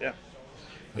 Yeah,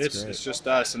 That's it's just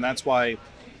us, and that's why,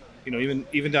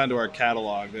 even down to our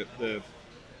catalog, that the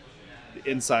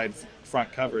inside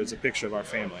front cover is a picture of our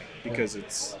family, because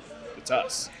it's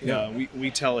us.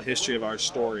 We tell a history of our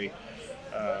story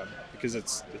because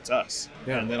it's us.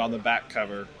 Yeah. And then on the back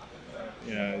cover,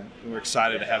 we're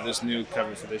excited to have this new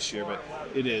cover for this year, but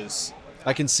it is.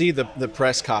 I can see the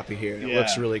press copy here. It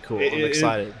looks really cool. I'm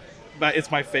excited. But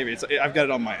it's my favorite. I've got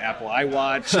it on my Apple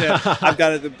iWatch. I've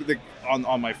got it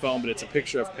on my phone, but it's a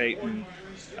picture of Peyton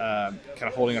kind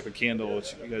of holding up a candle,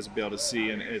 which you guys will be able to see,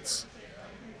 and it's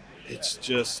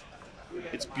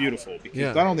beautiful,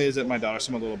 because not only is it my daughter, so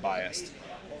I'm a little biased,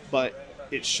 but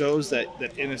it shows that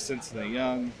innocence in the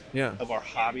young of our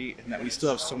hobby, and that we still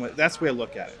have so much. That's the way I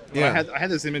look at it. I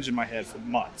had this image in my head for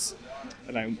months,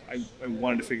 and I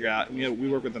wanted to figure out. We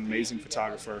work with an amazing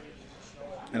photographer,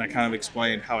 and I kind of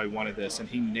explained how I wanted this, and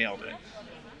he nailed it.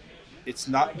 It's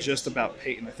not just about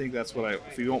Peyton. I think that's what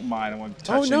if you don't mind, I want to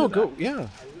touch into that. Go. Yeah.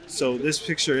 So this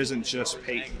picture isn't just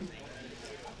Peyton.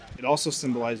 It also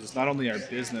symbolizes not only our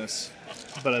business,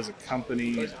 but as a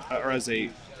company, or as a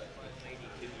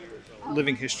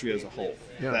living history as a whole.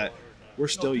 That we're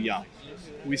still young.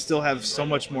 We still have so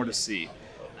much more to see.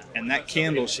 And that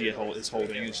candle she is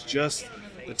holding is just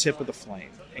the tip of the flame.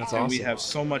 That's and awesome. we have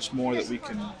so much more that we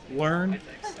can learn.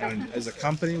 And as a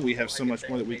company, we have so much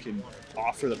more that we can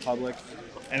offer the public.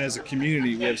 And as a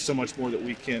community, we have so much more that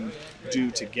we can do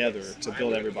together to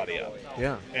build everybody up.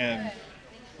 Yeah. And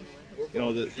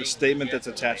the statement that's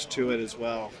attached to it as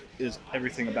well is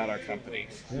everything about our company.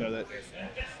 That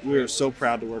we are so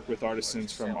proud to work with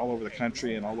artisans from all over the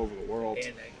country and all over the world,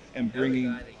 and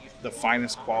bringing the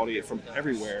finest quality from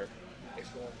everywhere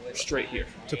straight here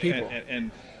to people.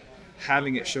 And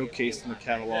having it showcased in the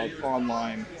catalog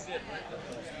online.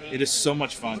 It is so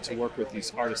much fun to work with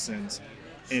these artisans,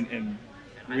 and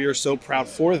we are so proud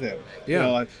for them.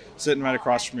 Yeah. Sitting right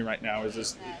across from me right now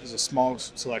is a small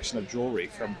selection of jewelry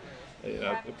from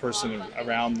a person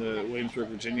around the Williamsburg,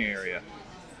 Virginia area.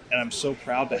 And I'm so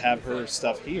proud to have her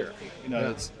stuff here.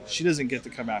 She doesn't get to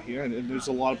come out here, and there's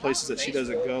a lot of places that she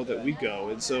doesn't go that we go.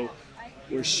 And so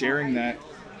we're sharing that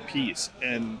piece,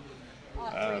 and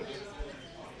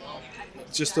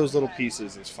just those little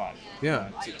pieces is fun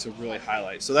to really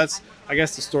highlight. So that's, I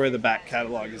guess, the story of the back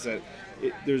catalog, is that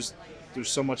there's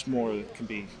so much more that can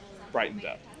be brightened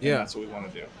up. And that's what we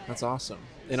want to do. That's awesome.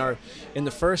 In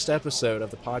the first episode of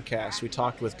the podcast, we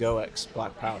talked with GoEx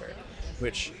Black Powder,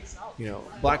 which,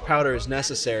 black powder is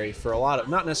necessary for a lot of,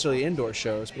 not necessarily indoor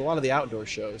shows, but a lot of the outdoor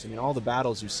shows. All the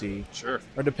battles you see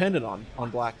are dependent on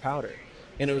black powder.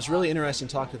 And it was really interesting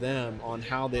to talk to them on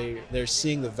how they're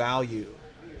seeing the value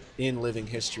in living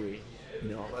history,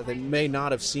 they may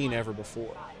not have seen ever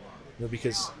before,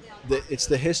 because it's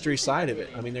the history side of it.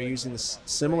 They're using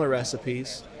similar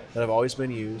recipes that have always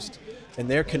been used, and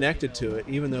they're connected to it,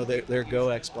 even though they're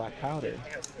GoEx Black Powder.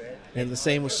 And the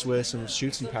same with Swiss and with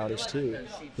Schützen powders too,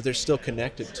 but they're still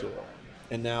connected to it.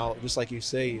 And now, just like you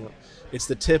say, it's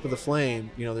the tip of the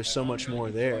flame. There's so much more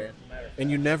there, and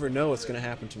you never know what's going to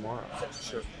happen tomorrow.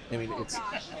 Sure. I mean,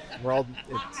 we're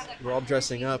all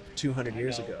dressing up 200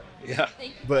 years ago. Yeah.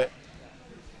 But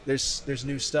there's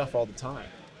new stuff all the time.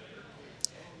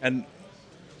 And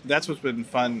that's what's been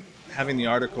fun, having the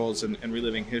articles and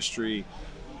reliving history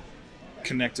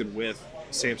connected with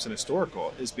Samson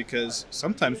Historical, is because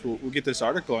sometimes we'll get this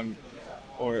article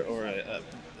or a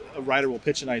writer will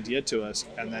pitch an idea to us,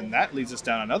 and then that leads us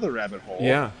down another rabbit hole.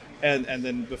 Yeah. And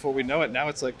then before we know it, now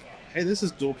it's like, hey, this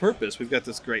is dual purpose. We've got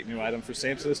this great new item for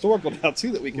Samson Historical now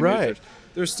too that we can research.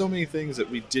 There's so many things that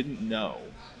we didn't know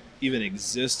even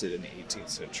existed in the 18th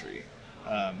century.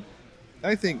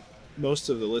 I think most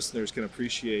of the listeners can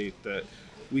appreciate that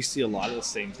we see a lot of the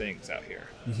same things out here.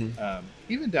 Mm-hmm.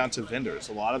 Even down to vendors.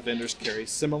 A lot of vendors carry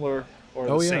similar or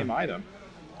the same item.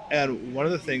 And one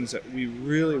of the things that we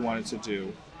really wanted to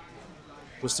do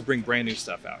was to bring brand new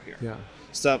stuff out here. Yeah.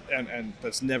 Stuff and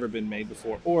that's never been made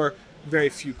before, or very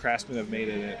few craftsmen have made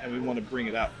it, and we want to bring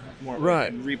it up more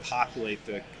and repopulate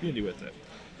the community with it.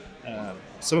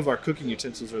 Some of our cooking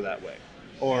utensils are that way,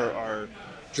 or our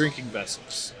drinking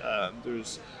vessels.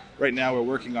 Right now we're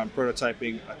working on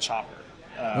prototyping a chopper.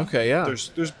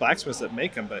 There's blacksmiths that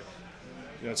make them, but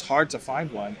it's hard to find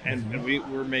one, and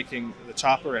we're making the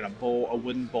chopper and a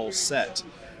wooden bowl set,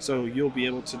 so you'll be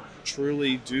able to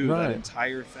truly do that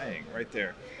entire thing right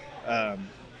there.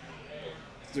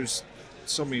 There's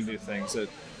so many new things that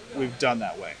we've done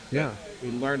that way. Yeah.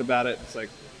 We learned about it. It's like,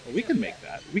 well, we can make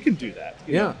that. We can do that.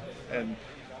 You know?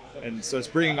 And so it's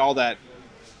bringing all that,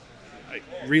 like,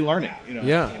 relearning,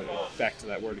 back to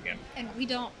that word again. And we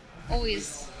don't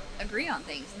always agree on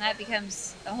things, and that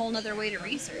becomes a whole nother way to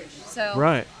research. So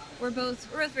we're both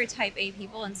very type A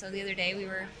people, and so the other day we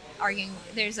were arguing,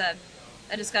 there's a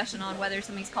discussion on whether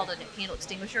something's called a candle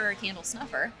extinguisher or a candle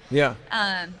snuffer. Yeah.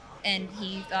 And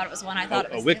he thought it was one. I thought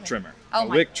it was a wick trimmer.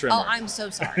 Wick trimmer. Oh, I'm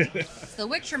so sorry. It's the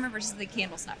wick trimmer versus the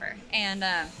candle snuffer. And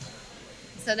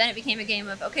so then it became a game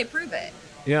of, okay, prove it.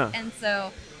 Yeah. And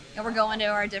so we're going to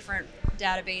our different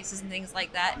databases and things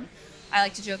like that. And I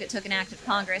like to joke it took an act of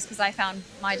Congress, because I found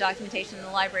my documentation in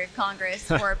the Library of Congress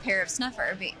for a pair of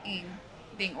snuffer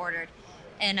being ordered.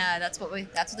 And that's what they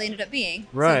ended up being.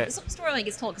 Right. So the story only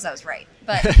gets told because I was right.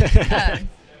 But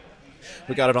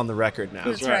we got it on the record now.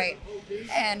 That's right.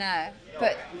 And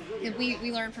but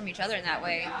we learn from each other in that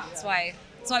way. That's why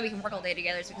we can work all day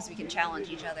together, is because we can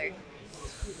challenge each other.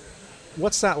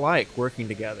 What's that like, working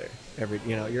together?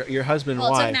 Your husband and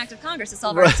wife. Well, it's an act of Congress to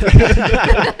solve our dispute.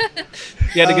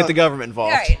 You had to get the government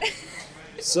involved. Right.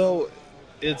 So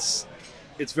it's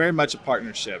very much a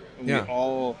partnership. And we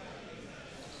all,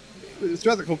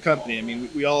 throughout the whole company, I mean,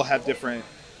 we all have different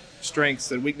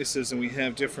strengths and weaknesses, and we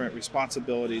have different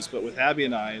responsibilities. But with Abby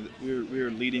and I, we're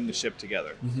leading the ship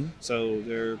together. Mm-hmm. So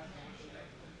there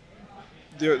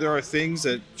are things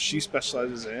that she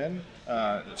specializes in,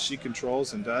 that she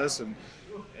controls and does,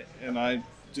 and I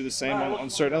do the same on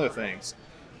certain other things.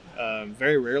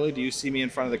 Very rarely do you see me in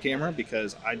front of the camera,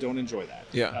 because I don't enjoy that.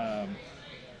 Yeah.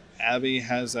 Abby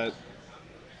has that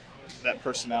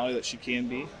personality that she can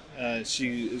be.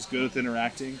 She is good with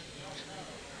interacting.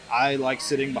 I like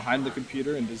sitting behind the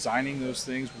computer and designing those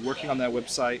things, working on that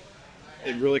website,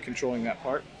 and really controlling that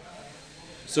part.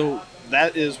 So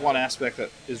that is one aspect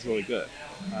that is really good.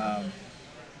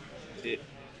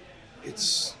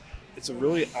 It's a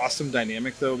really awesome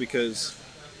dynamic, though, because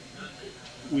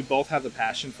we both have the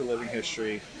passion for living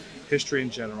history in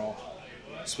general,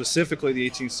 specifically the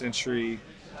 18th century,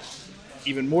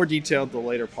 even more detailed the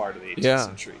later part of the 18th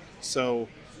century. So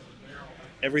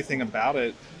everything about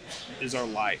it is our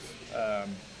life.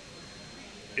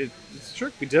 It's sure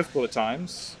can be difficult at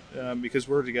times, because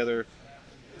we're together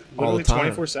literally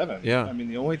 24/7. Yeah. I mean,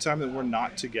 the only time that we're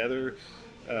not together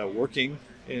working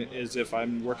is if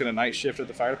I'm working a night shift at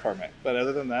the fire department. But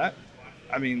other than that,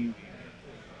 I mean,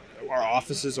 our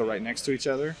offices are right next to each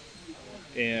other.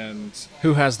 And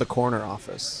who has the corner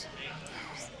office?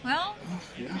 Well,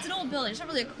 it's an old building. It's not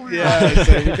really a corner.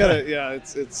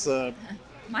 It's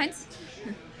mine's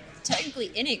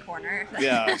technically in a corner.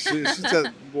 She's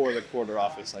got more of the corner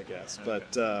office, I guess.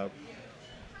 But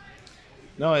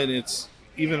no, and it's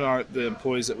even the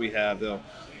employees that we have.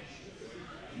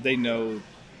 They know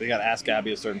they got to ask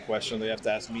Abby a certain question. They have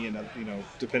to ask me, and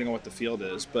depending on what the field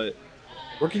is. But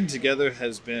working together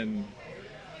has been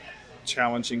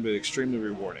challenging, but extremely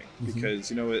rewarding. Mm-hmm.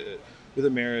 Because with a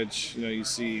marriage,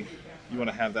 you want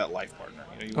to have that life partner.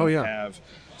 You want to have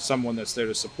someone that's there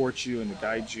to support you and to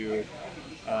guide you,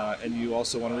 and you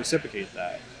also want to reciprocate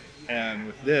that. And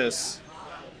with this,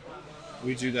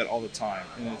 we do that all the time,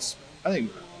 and it's, I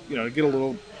think, to get a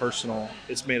little personal,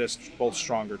 it's made us both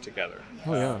stronger together.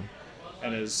 Oh yeah.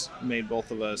 And has made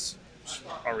both of us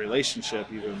our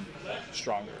relationship even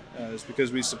stronger. It's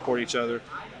because we support each other.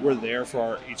 We're there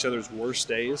for each other's worst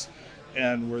days,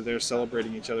 and we're there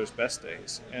celebrating each other's best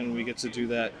days. And we get to do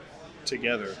that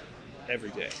together every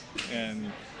day.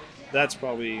 And that's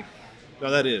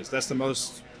that's the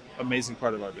most amazing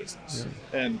part of our business.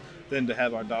 Yeah. And then to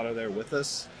have our daughter there with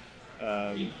us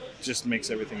just makes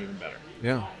everything even better.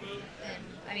 Yeah.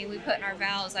 I mean, we put in our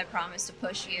vows, I promise to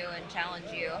push you and challenge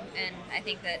you. And I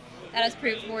think that has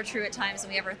proved more true at times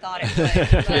than we ever thought it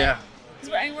would. But, yeah.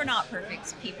 We're not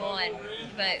perfect people,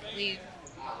 but we've,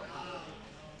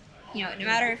 no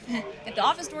matter if the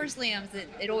office door slams,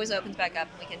 it always opens back up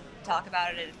and we can talk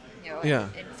about it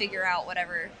and figure out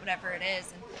whatever it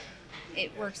is. And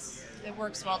it works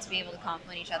well to be able to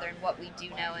complement each other and what we do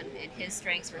know and his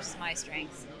strengths versus my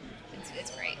strengths.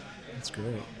 It's great. That's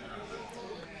great.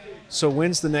 So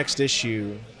when's the next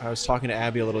issue? I was talking to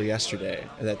Abby a little yesterday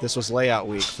that this was layout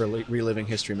week for Reliving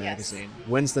History magazine. Yes.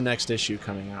 When's the next issue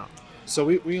coming out? So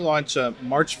we launch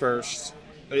March 1st.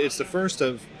 It's the first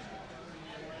of...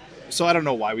 So I don't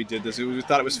know why we did this. We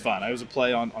thought it was fun. It was a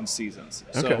play on seasons.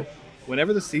 Okay. So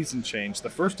whenever the season changed, the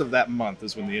first of that month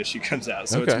is when the issue comes out.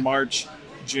 So okay. It's March,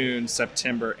 June,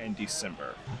 September, and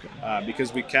December. Okay.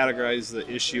 Because we categorize the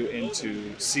issue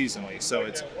into seasonally. So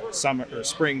it's summer or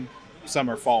spring,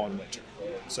 summer, fall, and winter.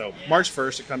 So March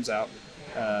 1st it comes out,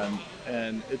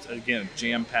 and it's again a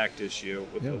jam-packed issue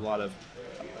with a lot of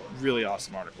really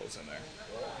awesome articles in there.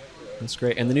 That's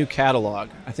great. And the new catalog,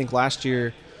 I think last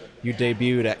year you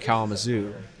debuted at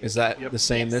Kalamazoo. Is that the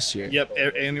same this year? Yep.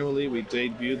 Annually we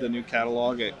debuted the new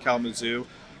catalog at Kalamazoo.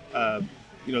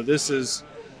 This is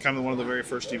kind of one of the very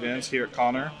first events here at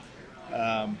Connor,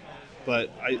 but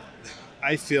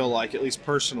I feel like, at least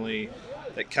personally,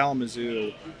 that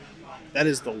Kalamazoo, that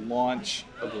is the launch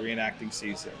of the reenacting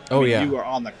season. You are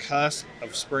on the cusp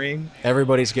of spring.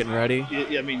 Everybody's getting ready.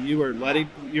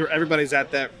 Everybody's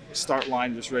at that start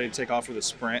line, just ready to take off for the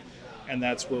sprint, and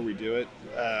that's where we do it.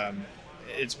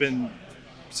 It's been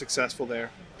successful there,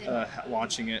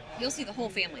 launching it. You'll see the whole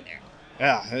family there.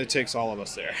 Yeah, it takes all of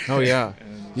us there. Oh yeah,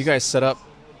 you guys set up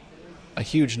a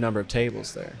huge number of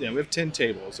tables there. Yeah, we have 10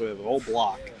 tables, so we have a whole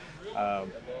block,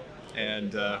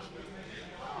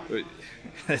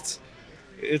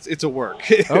 it's a work.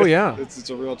 Oh yeah, it's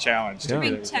a real challenge. To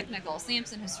be technical,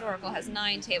 Sampson Historical has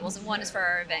 9 tables, and one is for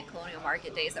our event, Colonial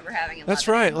Market Days, that we're having in That's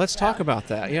Lebanon. right. Let's talk about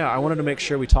that. Yeah, I wanted to make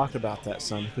sure we talked about that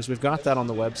some, because we've got that on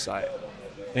the website.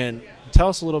 And tell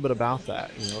us a little bit about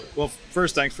that. Well,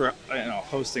 first, thanks for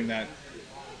hosting that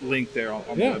link there on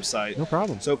the website. No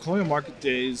problem. So Colonial Market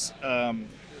Days,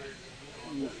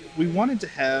 we wanted to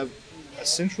have a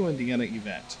Central Indiana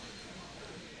event.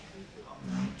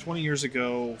 20 years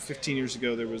ago, 15 years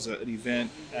ago, there was an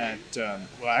event at,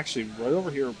 actually right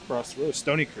over here across the road,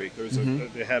 Stony Creek. There was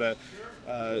they had an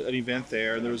event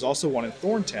there. There was also one in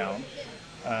Thorntown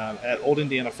at Old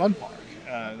Indiana Fun Park.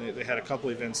 They had a couple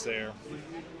events there.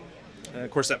 And of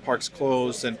course, that park's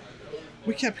closed, and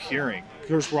we kept hearing, of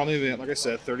course, we're on the event, like I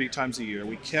said, 30 times a year.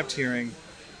 We kept hearing,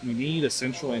 we need a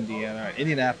Central Indiana,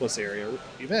 Indianapolis area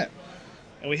event.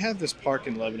 And we had this park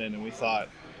in Lebanon, and we thought,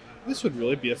 this would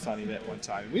really be a fun event one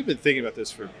time. We've been thinking about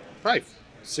this for probably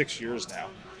 6 years now.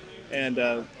 And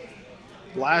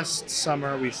last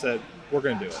summer, we said, we're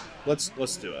going to do it. Let's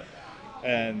do it.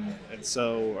 And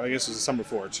so I guess it was the summer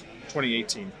before,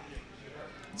 2018.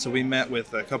 So we met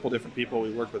with a couple different people. We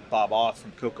worked with Bob Oth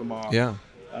from Kokomo. Yeah.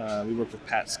 We worked with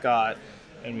Pat Scott,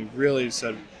 and we really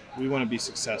said we want to be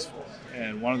successful.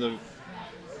 And one of the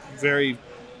very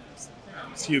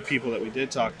few people that we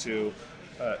did talk to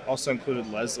also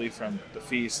included Leslie from The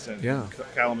Feast and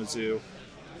Kalamazoo.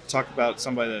 Talk about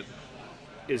somebody that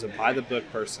is a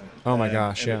by-the-book person. Oh my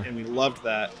gosh, And we loved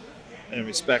that and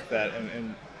respect that.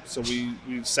 And so we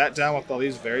sat down with all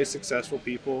these very successful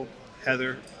people.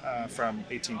 Heather from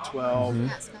 1812.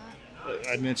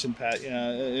 Mm-hmm. I mentioned Pat,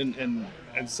 and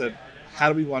said, how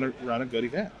do we want to run a good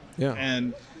event? Yeah.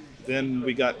 And then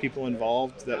we got people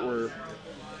involved that were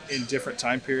in different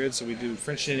time periods. So we do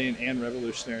French Indian and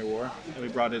Revolutionary War. And we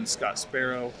brought in Scott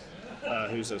Sparrow,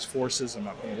 who's those forces, and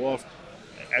Malcolm Wolf,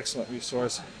 an excellent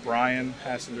resource. Brian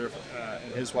Hassender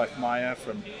and his wife Maya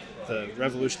from the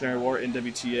Revolutionary War,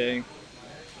 NWTA.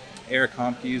 Eric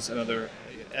Homkes, another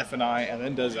F&I, and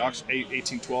then does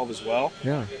 1812 as well.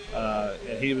 Yeah.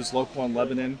 And he was local in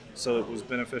Lebanon, so it was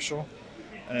beneficial.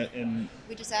 And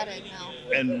we just added Mel.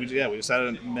 And we just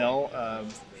added Mel,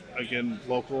 again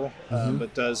local,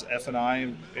 but does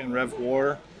F&I in Rev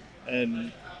War,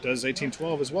 and does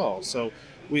 1812 as well. So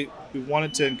we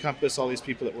wanted to encompass all these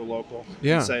people that were local.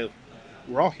 Yeah. And say,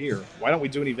 we're all here. Why don't we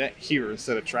do an event here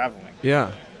instead of traveling?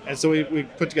 Yeah. And so we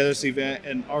put together this event,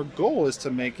 and our goal is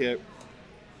to make it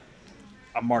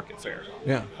a market fair.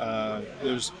 Yeah.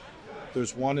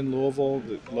 There's one in Louisville,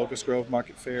 the Locust Grove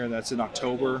Market Fair, and that's in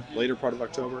October, later part of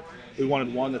October. We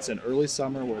wanted one that's in early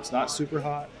summer where it's not super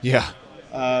hot. Yeah.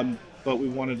 But we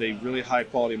wanted a really high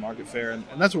quality market fair, and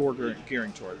that's what we're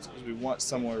gearing towards. Is we want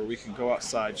somewhere where we can go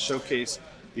outside, showcase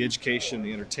the education,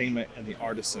 the entertainment, and the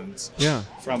artisans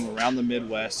from around the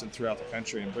Midwest and throughout the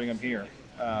country, and bring them here.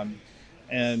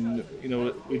 And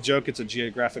we joke it's a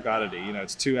geographic oddity.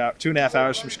 It's 2.5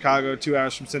 hours from Chicago, 2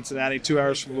 hours from Cincinnati, 2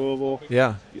 hours from Louisville.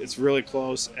 Yeah, it's really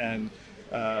close, and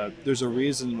there's a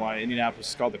reason why Indianapolis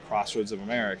is called the Crossroads of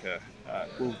America.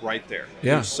 We're right there.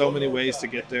 Yeah. There's so many ways to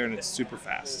get there, and it's super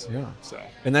fast. Yeah. So.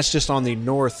 And that's just on the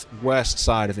northwest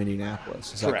side of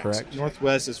Indianapolis. Is that correct?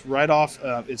 Northwest. It's right off.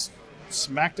 It's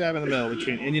smack dab in the middle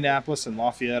between Indianapolis and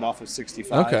Lafayette, off of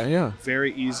 65. Okay. Yeah.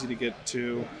 Very easy to get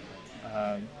to.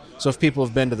 So if people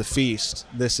have been to the Feast,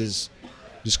 this is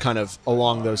just kind of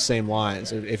along those same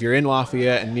lines. If you're in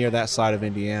Lafayette and near that side of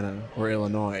Indiana or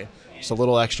Illinois, it's a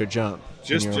little extra jump.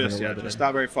 Just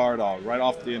not very far at all. Right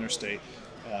off the interstate.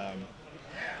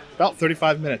 About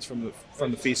 35 minutes from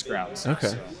the Feast grounds. Okay.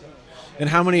 So. And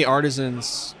how many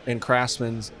artisans and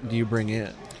craftsmen do you bring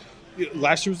in?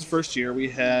 Last year was the first year. We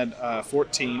had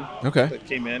 14 that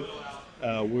came in.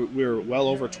 We're well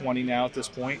over 20 now at this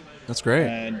point. That's great.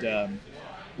 And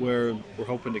we're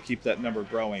hoping to keep that number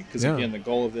growing because, again, the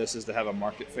goal of this is to have a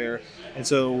market fair. And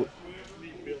so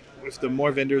with the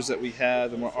more vendors that we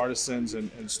have, the more artisans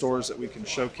and stores that we can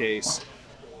showcase,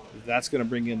 that's going to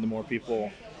bring in the more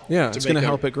people. Yeah, it's going to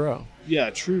help it grow. Yeah,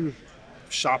 true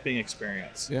shopping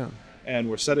experience. Yeah. And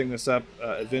we're setting this up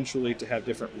eventually to have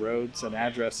different roads and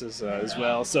addresses as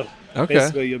well. So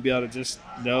basically you'll be able to just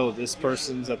know this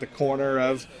person's at the corner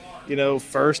of,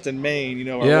 First and Main,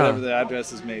 or whatever the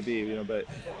addresses may be, But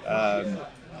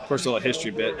of course, a little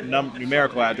history bit.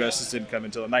 Numerical addresses didn't come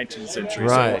until the 19th century.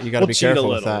 Right, so you got to be careful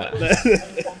with that.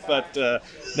 But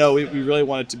no, we really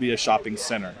want it to be a shopping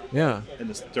center. Yeah.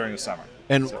 During the summer.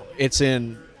 And it's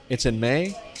in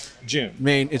May? June.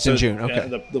 It's in June.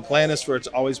 Okay. The plan is for it to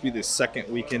always be the second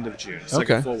weekend of June.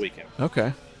 Second full weekend.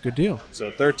 Okay. Good deal.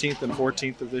 So 13th and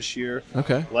 14th of this year.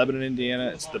 Okay. Lebanon,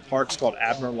 Indiana. The park's called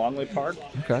Abner Longley Park.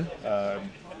 Okay.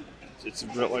 It's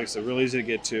like I said, real easy to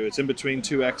get to. It's in between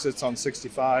two exits on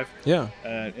 65. Yeah.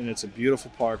 And it's a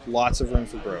beautiful park. Lots of room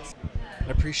for growth.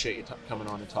 I appreciate you coming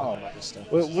on and talking about this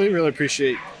stuff. Well, we really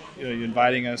appreciate you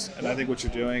inviting us, and I think what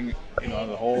you're doing, on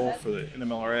the whole for the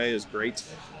NMLRA is great.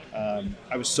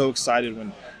 I was so excited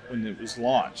when it was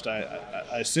launched. I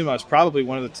assume I was probably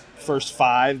one of the first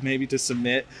 5 maybe to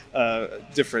submit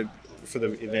different for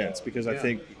the events because I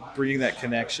think bringing that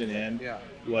connection in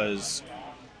was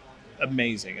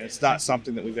amazing. It's not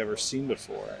something that we've ever seen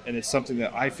before, and it's something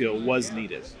that I feel was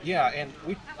needed. Yeah, and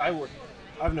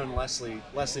I've known Leslie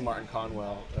Martin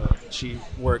Conwell. She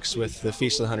works with the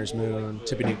Feast of the Hunter's Moon,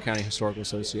 Tippecanoe County Historical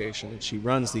Association, and she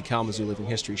runs the Kalamazoo Living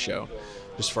History Show,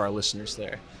 just for our listeners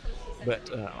there. But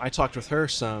I talked with her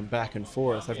some back and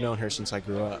forth. I've known her since I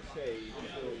grew up.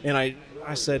 And I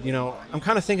said, I'm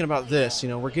kind of thinking about this.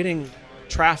 We're getting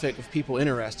traffic of people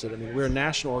interested. I mean, we're a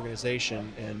national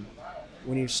organization, and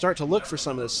when you start to look for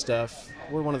some of this stuff,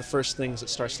 we're one of the first things that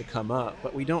starts to come up.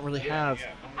 But we don't really have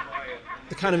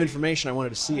the kind of information I wanted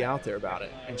to see out there about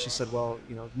it. And she said, well,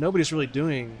 nobody's really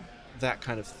doing that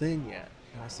kind of thing yet.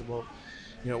 And I said, well,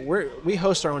 we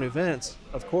host our own events,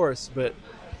 of course, but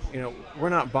we're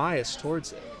not biased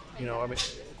towards it.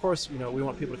 Of course, we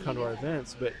want people to come to our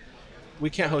events, but we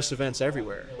can't host events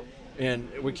everywhere, and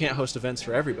we can't host events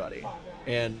for everybody.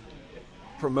 And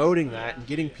promoting that and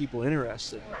getting people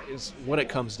interested is what it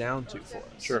comes down to for us.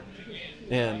 Sure.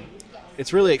 And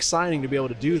it's really exciting to be able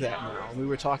to do that now. We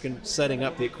were talking setting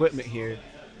up the equipment here,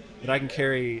 that I can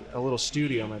carry a little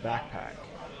studio in my backpack.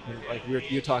 And like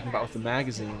you're talking about with the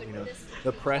magazine,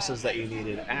 the presses that you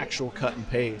needed, actual cut and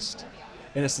paste.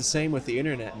 And it's the same with the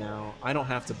internet now. I don't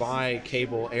have to buy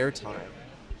cable airtime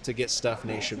to get stuff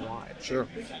nationwide. Sure.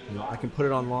 I can put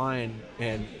it online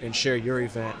and share your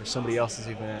event or somebody else's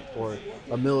event or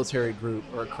a military group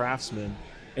or a craftsman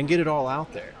and get it all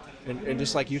out there. And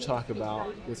just like you talk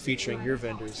about with featuring your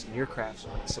vendors and your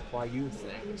craftsmen that supply you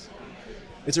things.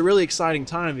 It's a really exciting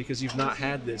time because you've not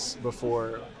had this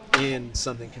before in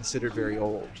something considered very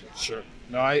old. Sure.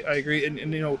 No, I agree. And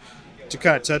to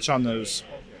kind of touch on those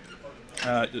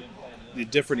the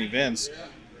different events,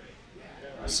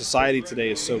 society today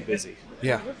is so busy.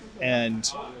 Yeah.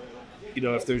 And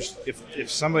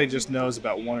if somebody just knows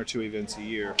about 1 or 2 events a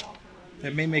year,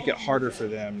 that may make it harder for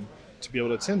them to be able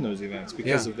to attend those events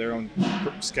because of their own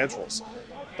schedules.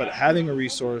 But having a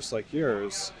resource like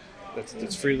yours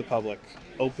that's free to the public,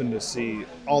 open to see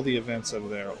all the events over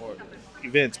there, or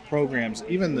events, programs,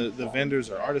 even the vendors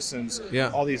or artisans,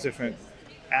 all these different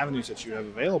avenues that you have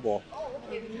available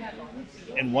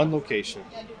in one location.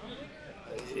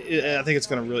 I think it's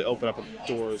going to really open up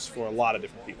doors for a lot of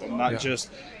different people, not just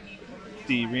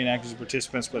the reenactors and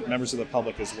participants, but members of the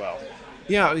public as well.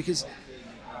 Yeah, because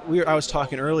I was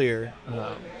talking earlier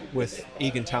with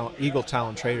Eagle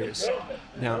Talon Traders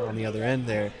down on the other end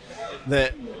there,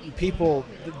 that people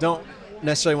don't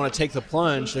necessarily want to take the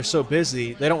plunge. They're so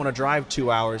busy, they don't want to drive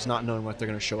 2 hours not knowing what they're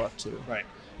going to show up to. Right.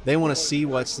 They want to see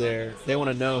what's there. They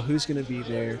want to know who's going to be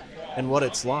there and what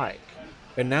it's like.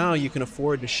 And now you can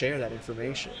afford to share that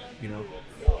information. You know,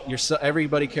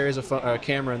 everybody carries a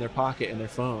camera in their pocket and their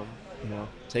phone. You know,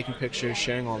 taking pictures,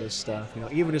 sharing all this stuff. You know,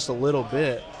 even just a little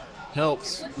bit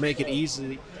helps make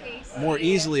it more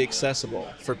easily accessible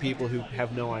for people who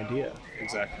have no idea.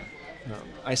 Exactly.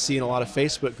 I see in a lot of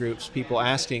Facebook groups people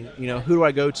asking, you know, who do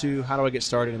I go to? How do I get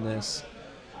started in this?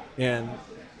 And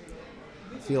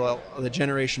I feel the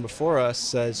generation before us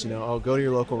says, you know, oh, go to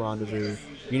your local rendezvous.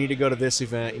 You need to go to this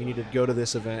event. You need to go to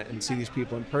this event and see these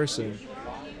people in person.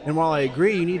 And while I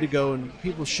agree, you need to go, and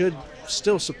people should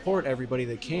still support everybody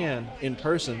they can in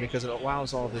person because it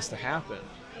allows all this to happen.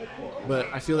 But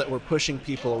I feel that we're pushing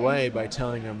people away by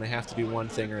telling them they have to do one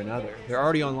thing or another. They're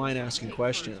already online asking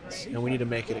questions, and we need to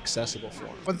make it accessible for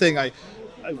them. One thing I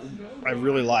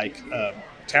really like,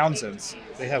 Townsend's,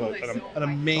 they have an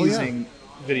amazing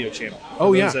video channel.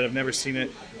 For those that have never seen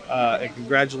it, and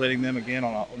congratulating them again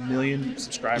on 1 million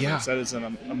subscribers. Yeah. That is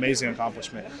an amazing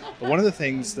accomplishment. But one of the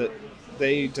things that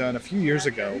they done a few years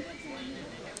ago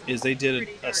is they did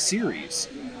a series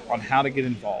on how to get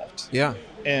involved. Yeah.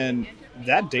 And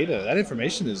that data, that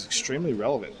information is extremely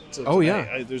relevant.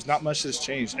 There's not much that's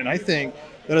changed. And I think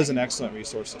that is an excellent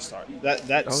resource to start.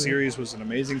 That series was an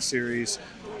amazing series.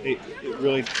 It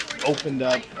really opened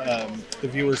up the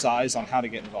viewer's eyes on how to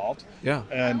get involved. Yeah.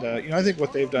 And, I think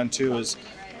what they've done too is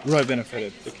really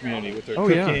benefited the community with their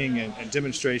cooking and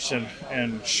demonstration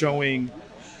and showing,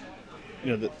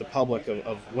 the public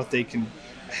of what they can,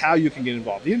 how you can get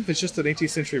involved. Even if it's just an 18th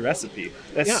century recipe,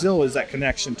 that still is that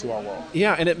connection to our world.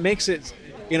 Yeah, and it makes it,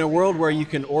 in a world where you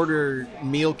can order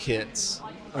meal kits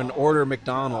and order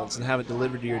McDonald's and have it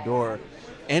delivered to your door,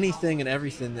 anything and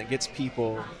everything that gets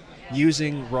people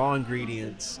using raw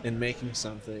ingredients and making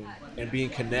something and being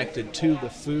connected to the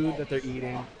food that they're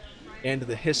eating and to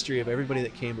the history of everybody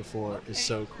that came before is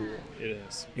so cool. It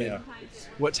is. Yeah.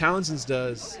 What Townsend's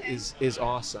does is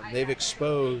awesome. They've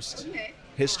exposed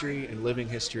history and living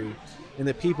history and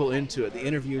the people into it. The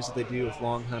interviews that they do with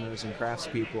long hunters and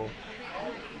craftspeople,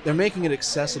 they're making it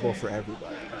accessible for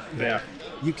everybody. Yeah.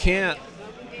 You can't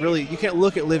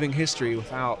look at living history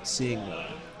without seeing them.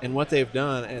 And what they've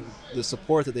done and the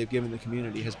support that they've given the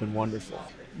community has been wonderful.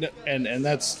 And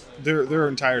that's their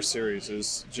entire series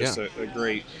is just a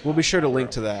great. We'll be sure to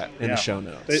link to that in the show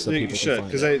notes. They should,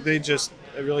 because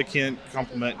they really can't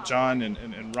compliment John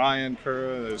and Ryan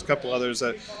Kura. There's a couple others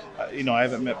that I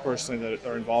haven't met personally that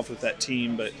are involved with that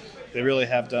team, but they really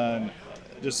have done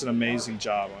just an amazing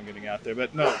job on getting out there.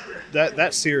 But no,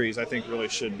 that series I think really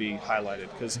should be highlighted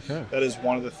because that is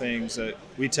one of the things that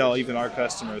we tell even our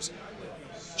customers.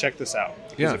 Check this out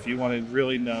because if you want to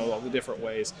really know all the different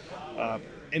ways,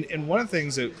 and one of the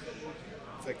things that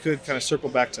could kind of circle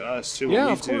back to us too,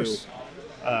 what we do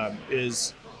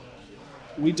is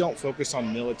we don't focus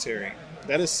on military.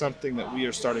 That is something that we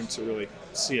are starting to really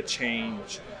see a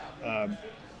change.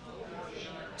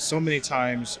 So many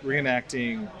times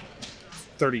reenacting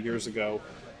 30 years ago,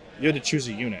 you had to choose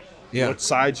a unit, what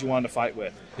sides you wanted to fight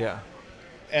with. Yeah.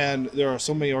 And there are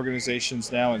so many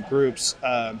organizations now and groups.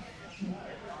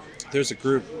 There's a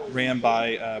group ran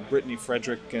by Brittany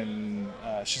Frederick, and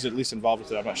she's at least involved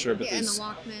with it. I'm not sure, but and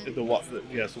the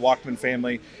Walkman. The Walkman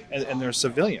family, and they're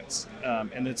civilians,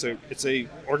 and it's a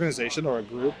organization or a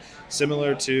group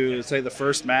similar to say the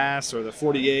First Mass or the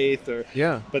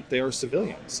 48th, but they are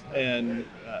civilians, and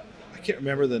I can't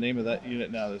remember the name of that unit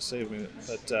now. To save me,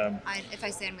 but if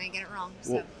I say I'm going to get it wrong,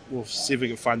 so. We'll see if we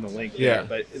can find the link there.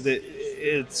 But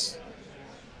it's.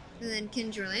 And then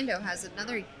Ken Orlando has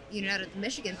another unit out of the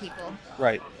Michigan people.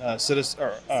 Right. Citizens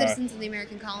of the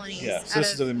American Colonies. Yeah,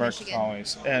 Citizens of the American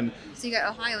Colonies. And so you got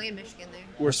Ohio and Michigan there.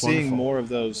 We're seeing more of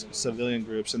those civilian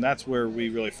groups, and that's where we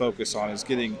really focus on is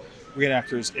getting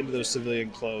reenactors into those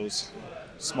civilian clothes,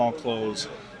 small clothes,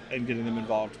 and getting them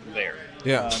involved there.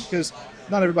 Yeah. Because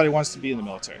not everybody wants to be in the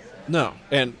military. No.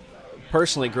 And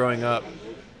personally growing up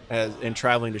and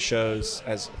traveling to shows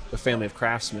as a family of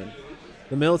craftsmen,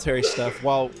 the military stuff,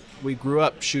 while we grew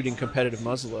up shooting competitive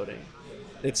muzzleloading,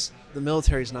 the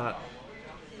military's not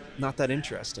not that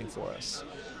interesting for us.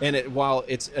 And while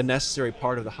it's a necessary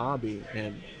part of the hobby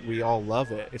and we all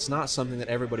love it, it's not something that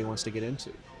everybody wants to get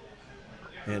into.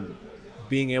 And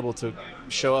being able to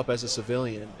show up as a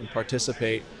civilian and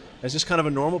participate as just kind of a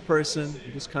normal person,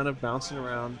 just kind of bouncing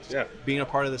around, being a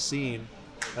part of the scene,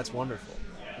 that's wonderful.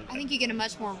 I think you get a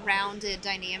much more rounded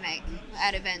dynamic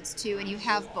at events too, and you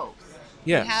have both.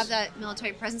 Yes. You have that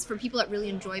military presence for people that really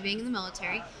enjoy being in the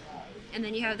military, and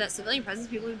then you have that civilian presence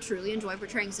for people who truly enjoy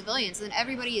portraying civilians, and then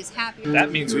everybody is happy. That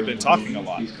means we've been talking a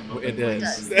lot. It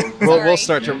is. We'll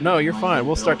start to... No, you're fine.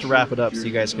 We'll start to wrap it up so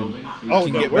you guys can...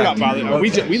 We're not bothered.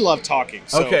 Okay. We love talking.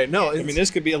 So, okay, no. I mean,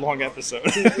 this could be a long episode.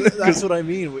 That's what I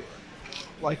mean.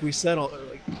 Like we said,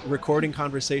 like recording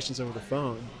conversations over the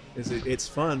phone, it's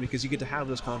fun because you get to have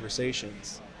those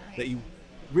conversations that you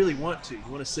really want to. You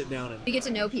want to sit down and... You get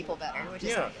to know people better, which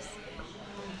is nice.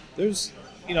 There's,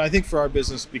 I think for our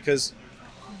business, because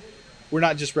we're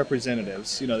not just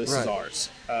representatives, this is ours.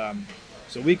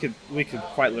 So we could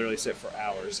quite literally sit for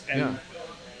hours. And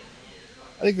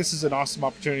I think this is an awesome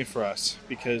opportunity for us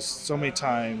because so many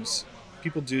times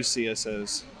people do see us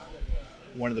as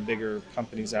one of the bigger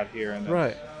companies out here.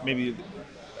 And maybe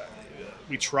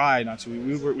we try not to,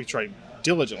 we try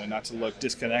diligently not to look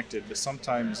disconnected, but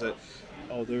sometimes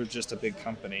they're just a big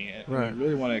company. And we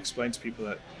really want to explain to people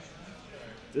that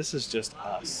this is just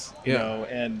us,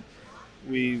 and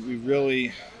we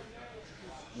really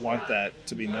want that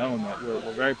to be known, that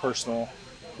we're very personal.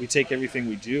 We take everything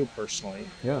we do personally.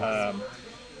 There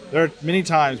are many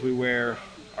times we wear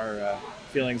our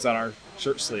feelings on our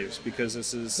shirt sleeves because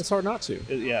this is... It's hard not to.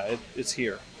 It's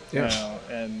here.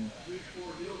 And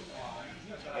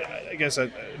I guess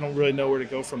I don't really know where to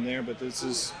go from there, but this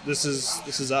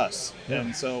is us.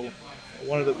 And so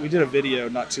we did a video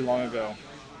not too long ago,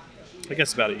 I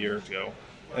guess about a year ago.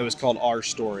 It was called Our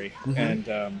Story. And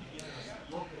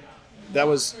that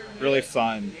was really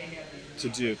fun to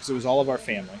do because it was all of our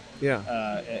family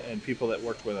and people that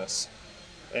worked with us.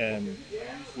 And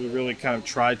we really kind of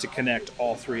tried to connect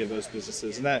all three of those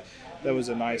businesses. And that was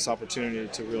a nice opportunity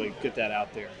to really get that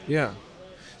out there. Yeah.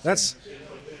 That's...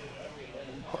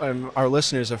 our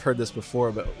listeners have heard this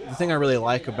before, but the thing I really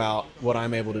like about what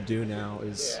I'm able to do now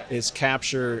is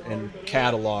capture and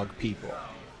catalog people.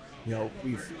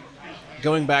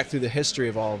 Going back through the history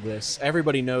of all of this,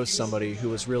 everybody knows somebody who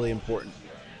was really important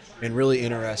and really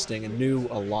interesting and knew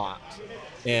a lot.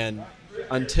 And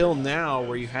until now,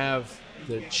 where you have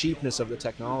the cheapness of the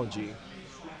technology,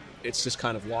 it's just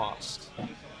kind of lost.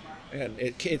 And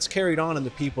it's carried on in the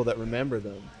people that remember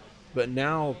them. But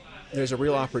now there's a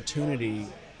real opportunity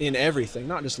in everything,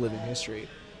 not just living history,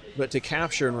 but to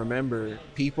capture and remember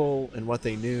people and what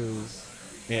they knew.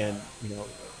 And,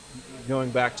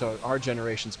 going back to our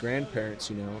generation's grandparents,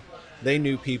 they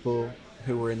knew people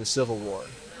who were in the Civil War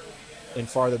and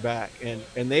farther back, and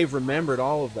they've remembered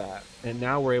all of that. And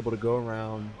now we're able to go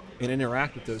around and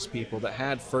interact with those people that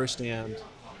had firsthand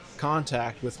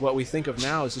contact with what we think of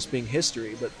now as just being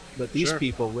history, but these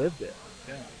people lived it.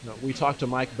 We talked to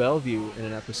Mike Bellevue in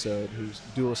an episode, who's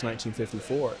Duelist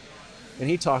 1954, and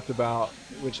he talked about,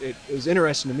 which it was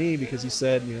interesting to me because he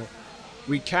said,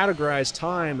 we categorize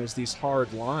time as these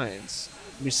hard lines.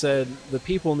 He said the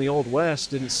people in the Old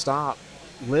West didn't stop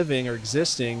living or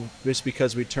existing just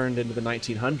because we turned into the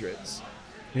 1900s.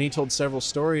 And he told several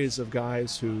stories of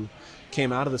guys who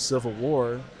came out of the Civil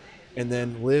War and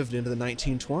then lived into the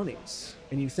 1920s.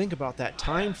 And you think about that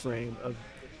time frame of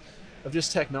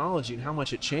just technology and how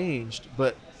much it changed,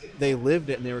 but they lived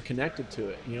it and they were connected to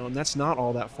it, and that's not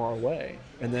all that far away.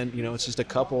 And then, it's just a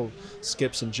couple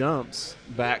skips and jumps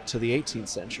back to the 18th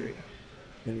century.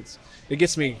 And it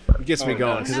gets me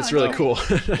going because it's really cool.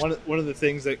 One of the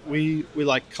things that we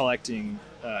like collecting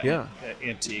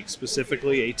antiques,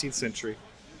 specifically 18th century.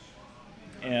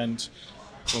 And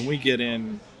when we get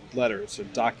in letters or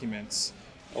documents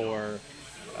or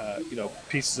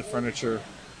pieces of furniture,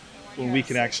 when we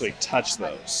can actually touch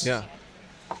those,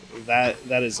 that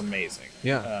is amazing.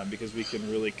 Because we can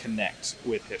really connect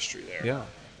with history there.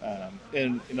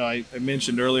 And I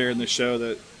mentioned earlier in the show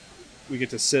that we get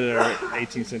to sit at our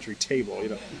 18th century table.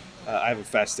 I have a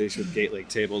fascination with Gate Lake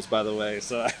tables, by the way,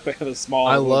 so I have a small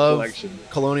collection. I love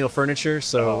colonial furniture,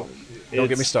 so don't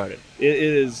get me started. It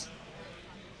is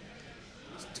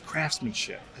the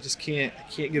craftsmanship. I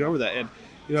can't get over that. And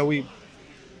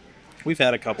we've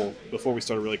had a couple, before we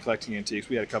started really collecting antiques,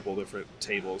 we had a couple different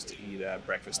tables to eat at,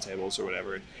 breakfast tables or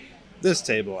whatever. And this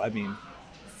table,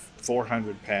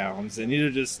 400 pounds,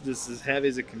 and just as heavy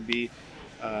as it can be.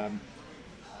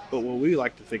 But what we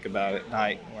like to think about at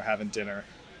night when we're having dinner,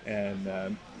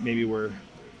 and maybe we're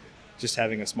just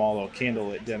having a small little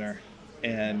candlelit dinner,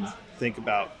 and think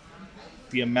about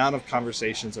the amount of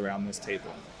conversations around this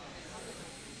table,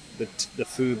 the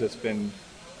food that's been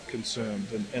consumed,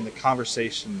 and the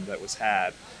conversation that was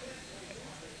had,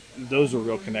 those are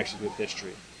real connections with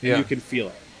history. Yeah. You can feel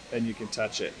it and you can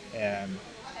touch it, and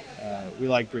we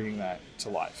like bringing that to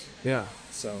life. Yeah.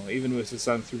 So even with it's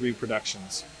done through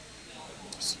reproductions,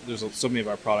 there's so many of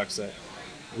our products that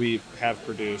we have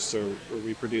produced or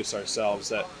reproduce ourselves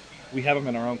that we have them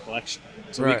in our own collection.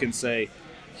 So Right. we can say,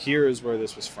 here is where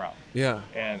this was from. Yeah.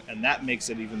 And that makes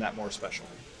it even that more special.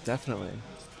 Definitely.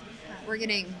 We're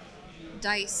getting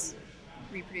dice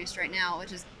reproduced right now,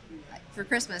 which is for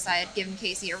Christmas. I had given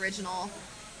Casey original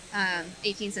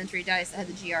 18th century dice that had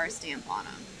the GR stamp on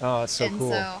them. Oh, that's so and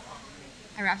cool. so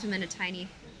I wrapped them in a tiny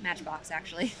matchbox,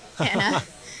 actually. And,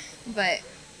 but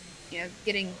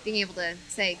being able to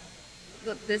say,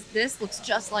 look, this looks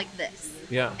just like this.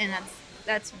 Yeah. And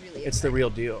that's really It's the exciting. real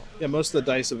deal. Yeah, most of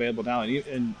the dice available now,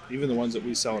 and even the ones that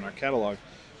we sell in our catalog,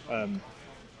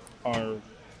 are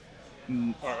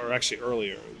actually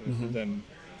earlier than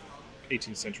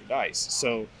 18th century dice.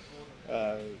 So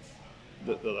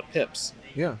the pips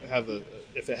Yeah.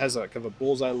 if it has like a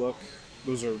bullseye look,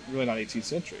 those are really not 18th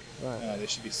century. Right. They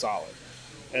should be solid.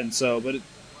 And so,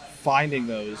 finding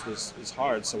those was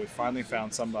hard. So we finally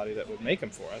found somebody that would make them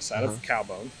for us out of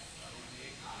cowbone,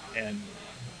 and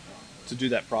to do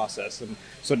that process. And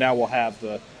so now we'll have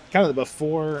the kind of the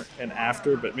before and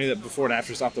after, but maybe that before and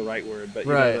after is not the right word. But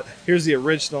Right. Here's the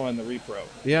original and the repro.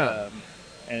 Yeah.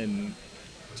 And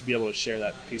to be able to share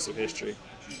that piece of history.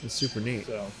 It's super neat.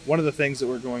 So one of the things that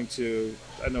we're going to,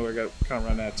 I know we're kind of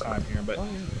running out of time here, but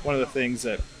one of the things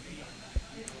that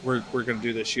we're going to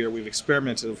do this year, we've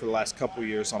experimented for the last couple of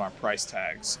years on our price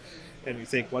tags. And you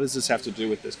think, what does this have to do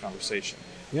with this conversation?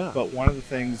 Yeah. But one of the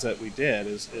things that we did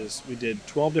is we did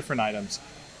 12 different items.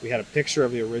 We had a picture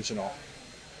of the original,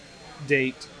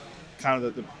 date, kind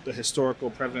of the historical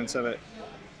prevalence of it,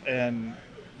 and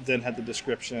then had the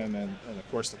description and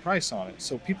of course the price on it.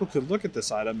 So people could look at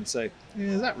this item and say,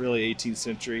 is that really 18th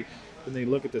century? And they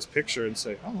look at this picture and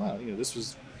say, oh wow, this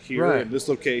was here Right. in this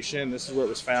location, this is where it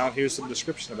was found, here's some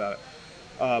description about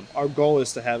it. Our goal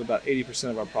is to have about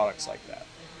 80% of our products like that.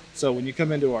 So when you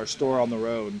come into our store on the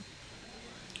road,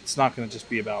 it's not going to just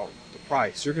be about the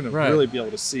price. You're going to Right. really be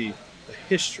able to see the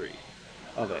history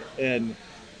of it. And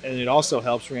it also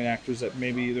helps reenactors that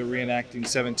maybe they're reenacting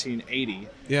 1780.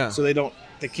 Yeah. So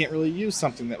they can't really use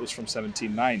something that was from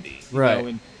 1790.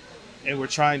 Right. And we're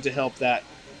trying to help that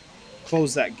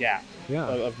close that gap Yeah.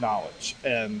 of knowledge.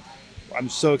 And I'm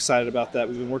so excited about that.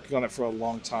 We've been working on it for a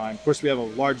long time. Of course, we have a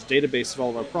large database of all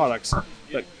of our products,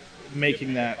 but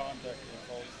making that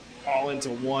all into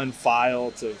one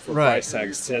file for Right. price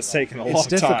tags has taken a long It's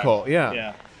time. difficult, yeah.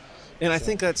 Yeah. And I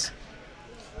think that's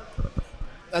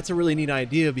a really neat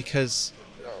idea, because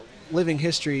living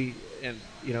history and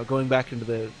going back into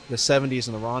the 70s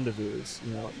and the rendezvous,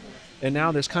 and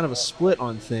now there's kind of a split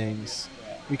on things,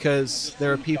 because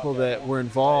there are people that were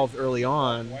involved early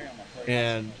on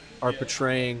and are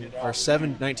portraying our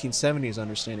 1970s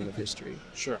understanding of history.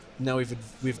 Sure. Now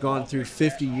we've gone through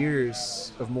 50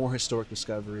 years of more historic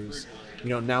discoveries.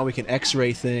 Now we can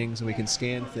X-ray things and we can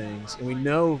scan things, and we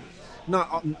know,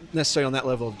 not necessarily on that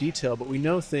level of detail, but we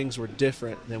know things were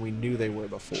different than we knew they were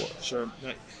before. Sure.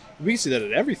 We see that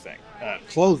at everything,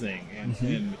 clothing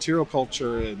and material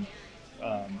culture, and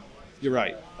you're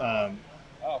right.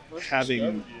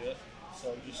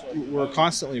 We're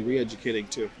constantly re-educating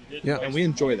too, Yeah. and we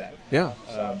enjoy that. Yeah.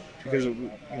 Because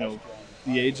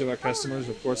the age of our customers,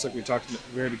 of course, like we talked at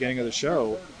the very beginning of the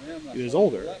show, is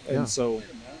older, and Yeah. so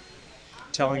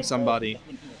telling somebody,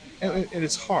 and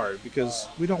it's hard because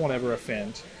we don't want to ever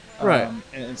offend, Right.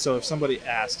 And so if somebody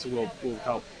asks, we'll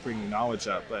help bring the knowledge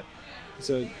up. But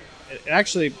so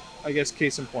actually, I guess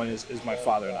case in point is my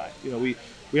father and I.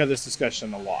 We have this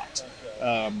discussion a lot,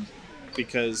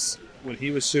 because when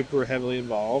he was super heavily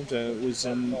involved, it was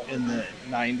in the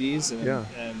 90s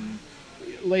and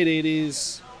late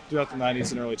 80s, throughout the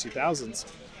 90s and early 2000s,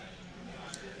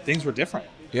 things were different.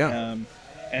 Yeah.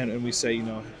 And we say,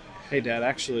 hey, Dad,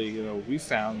 actually, we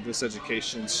found this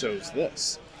education shows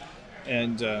this.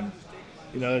 And,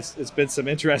 it's been some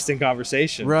interesting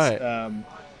conversations. Right.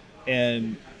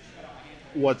 And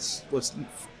what's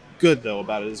good, though,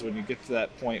 about it is when you get to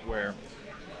that point where,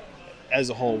 as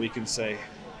a whole, we can say,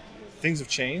 things have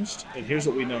changed, and here's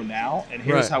what we know now, and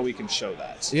here's Right. how we can show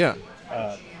that. Yeah.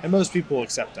 And most people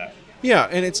accept that. Yeah,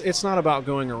 and it's not about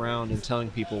going around and telling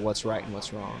people what's right and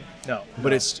what's wrong. No.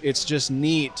 But it's just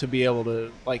neat to be able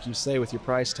to, like you say, with your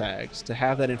price tags, to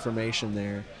have that information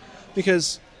there.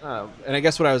 Because, and I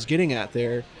guess what I was getting at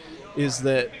there is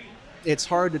that it's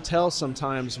hard to tell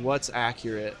sometimes what's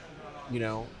accurate,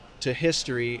 to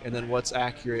history, and then what's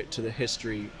accurate to the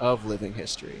history of living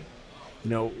history.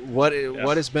 What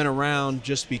has been around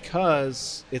just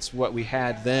because it's what we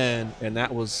had then, and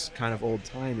that was kind of old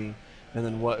timey, and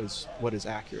then what is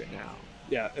accurate now.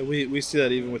 Yeah, and we see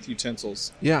that even with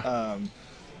utensils. Yeah.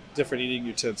 Different eating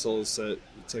utensils.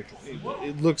 It's like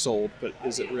it looks old, but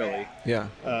is it really? Yeah.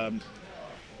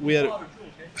 We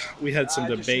had some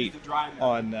debate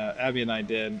on Abby and I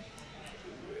did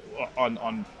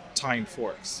on tying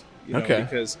forks. Okay.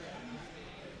 Because.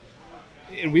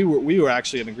 And we were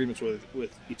actually in agreement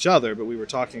with each other, but we were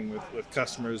talking with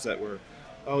customers that were,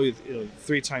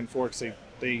 3-tine forks.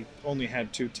 They only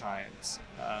had 2 tines.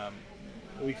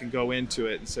 We can go into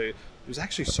it and say there's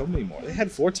actually so many more. They had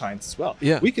 4 tines as well.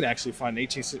 Yeah. We can actually find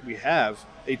we have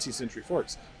 18th century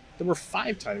forks. There were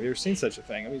 5 tines. Have you ever seen such a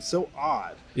thing? I mean, it's so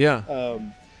odd. Yeah.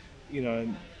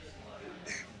 And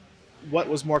what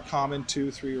was more common, 2,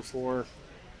 3, or 4?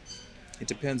 It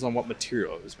depends on what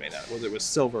material it was made out of, whether it was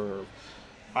silver or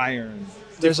iron.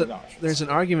 There's an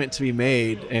argument to be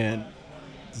made, and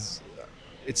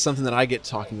it's something that I get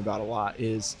talking about a lot,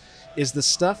 is the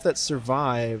stuff that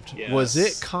survived, was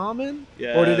it common?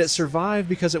 Yes. Or did it survive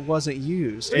because it wasn't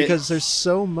used? Because there's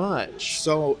so much.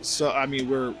 So I mean,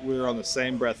 we're on the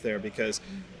same breath there, because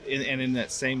in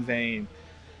that same vein,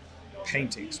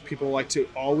 paintings. People like to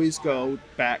always go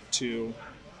back to,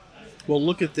 well,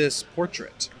 look at this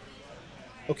portrait.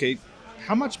 Okay,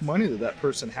 how much money did that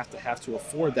person have to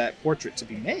afford that portrait to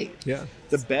be made? Yeah.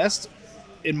 The best,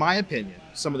 in my opinion,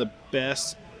 some of the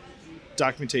best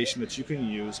documentation that you can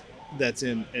use that's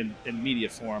in media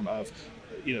form of,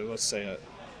 let's say a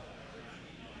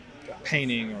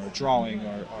painting or a drawing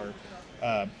or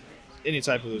any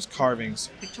type of those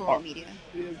carvings. Pictorial media.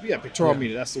 Yeah, pictorial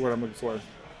media. That's the word I'm looking for.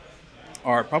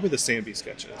 Are probably the Sandby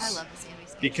sketches. I love the Sandby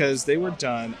sketches. Because they were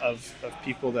done of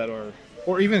people that are,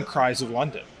 or even Cries of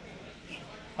London.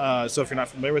 So if you're not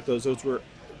familiar with those were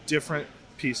different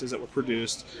pieces that were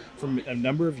produced from a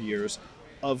number of years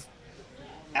of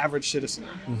average citizen,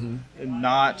 and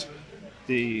not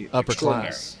the upper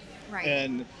class. Right.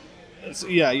 And so,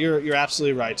 yeah, you're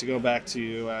absolutely right. To go back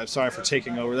to, sorry for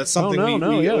taking over. That's something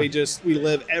we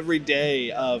live every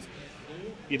day of,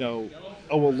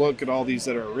 well, look at all these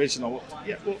that are original.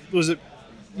 Yeah, well,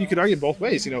 you could argue both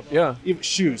ways, Yeah. Even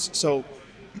shoes. So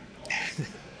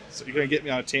you're going to get me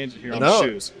on a tangent here on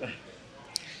shoes.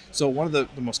 So one of the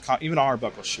most even our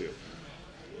buckle shoe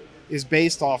is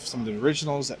based off some of the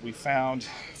originals that we found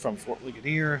from Fort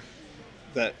Ligonier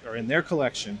that are in their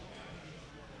collection,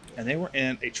 and they were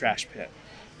in a trash pit.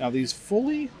 Now, these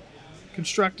fully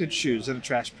constructed shoes in a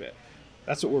trash pit,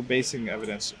 that's what we're basing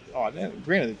evidence on. And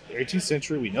granted, the 18th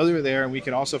century, we know they were there, and we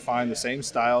can also find the same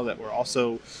style that were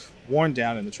also worn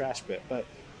down in the trash pit. But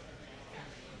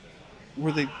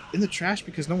were they in the trash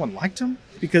because no one liked them?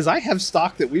 Because I have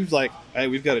stock that we've got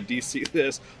to DC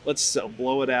this. Let's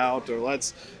blow it out, or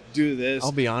let's do this.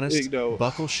 I'll be honest.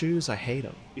 Buckle shoes, I hate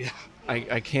them. Yeah.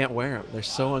 I can't wear them. They're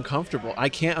so uncomfortable. I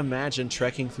can't imagine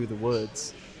trekking through the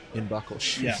woods in buckle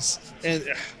shoes. Yeah.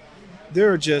 And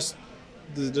they're just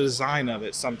the design of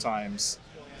it. Sometimes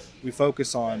we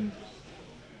focus on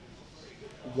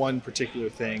one particular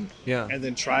thing, and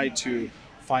then try to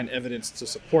find evidence to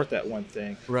support that one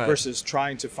thing, versus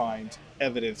trying to find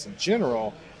evidence in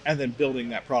general and then building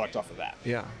that product off of that.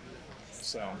 Yeah.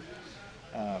 So,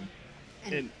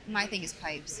 and my thing is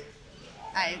pipes.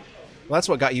 Well, that's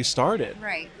what got you started.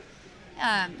 Right.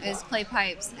 Is clay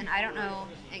pipes. And I don't know,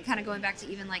 and kind of going back to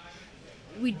even like,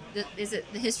 is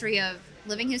it the history of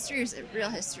living history, or is it real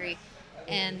history?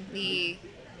 And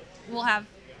we'll have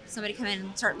somebody come in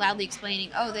and start loudly explaining,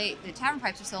 the tavern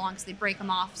pipes are so long because they break them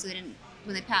off so they didn't,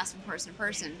 when they pass from person to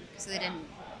person, so they didn't,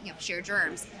 share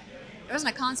germs. There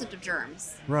wasn't a concept of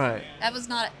germs. Right. That was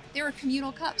not, they were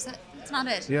communal cups. That's not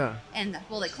it. Yeah. And,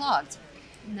 they clogged.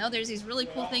 No, there's these really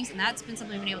cool things, and that's been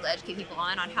something we've been able to educate people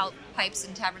on how pipes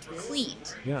and taverns were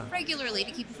cleaned regularly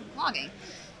to keep them from clogging.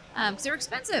 Because they're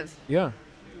expensive. Yeah.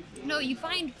 You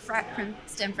find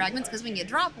stem fragments because when you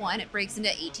drop one, it breaks into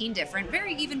 18 different,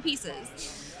 very even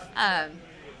pieces.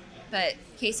 But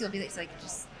Casey will be like,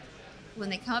 just when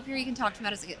they come up here, you can talk to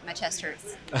them about it. My chest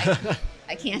hurts.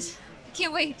 I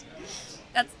can't wait.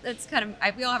 That's kind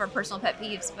of, we all have our personal pet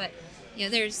peeves, but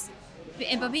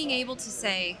but being able to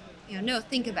say, no,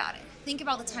 think about it. Think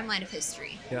about the timeline of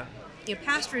history. Yeah.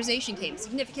 Pasteurization came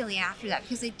significantly after that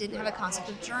because they didn't have a concept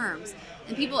of germs,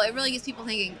 and it really gets people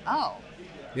thinking,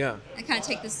 yeah, I kind of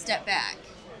take this step back.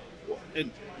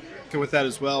 And with that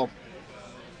as well,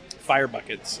 fire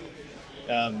buckets.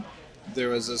 There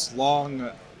was this long,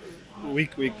 we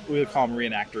would call them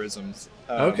reenactorisms.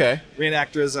 Okay.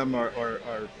 Reenactorism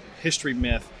or history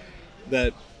myth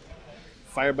that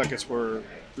fire buckets were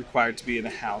required to be in a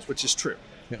house, which is true.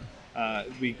 Yeah.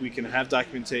 We can have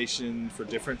documentation for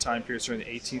different time periods during the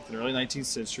 18th and early 19th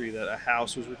century that a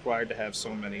house was required to have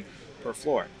so many per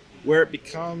floor. Where it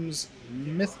becomes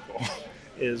mythical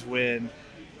is when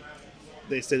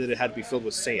they say that it had to be filled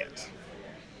with sand.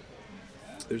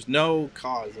 There's no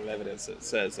cause of evidence that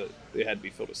says that it had to be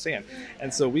filled with sand.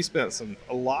 And so we spent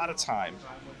a lot of time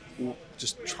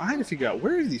just trying to figure out,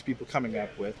 where are these people coming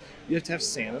up with, you have to have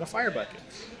sand in a fire bucket.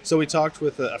 So we talked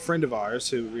with a friend of ours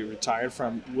who retired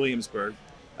from Williamsburg,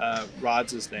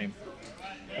 Rod's his name,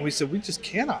 and we said, we just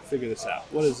cannot figure this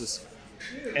out. What is this?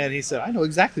 And he said, I know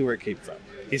exactly where it came from.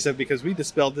 He said, because we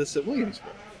dispelled this at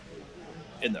Williamsburg.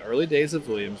 In the early days of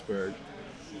Williamsburg,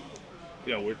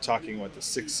 we're talking the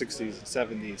 60s and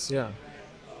 70s. Yeah.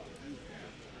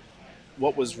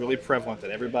 What was really prevalent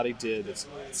that everybody did, it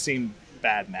seemed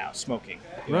bad now, smoking.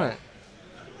 Right.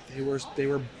 They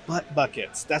were butt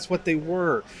buckets. That's what they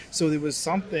were. So there was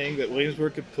something that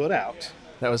Williamsburg could put out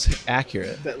That was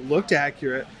accurate. that looked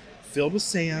accurate, filled with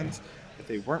sand, but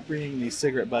they weren't bringing these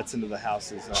cigarette butts into the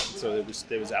houses, so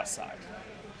it was outside.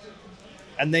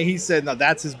 And then he said, no,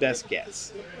 that's his best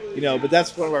guess. But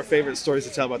that's one of our favorite stories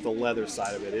to tell about the leather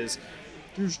side of it is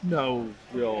there's no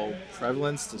real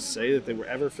prevalence to say that they were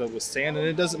ever filled with sand, and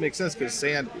it doesn't make sense because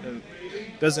sand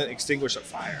doesn't extinguish a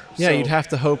fire. Yeah, So, you'd have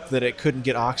to hope that it couldn't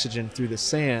get oxygen through the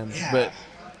sand. Yeah. But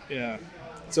yeah.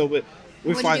 So, but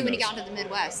we What did you find do when you those. got to the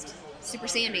Midwest? Super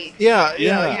sandy. yeah.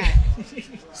 Yeah.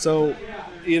 So,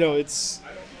 it's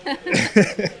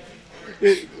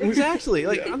Exactly.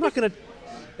 Like, I'm not gonna.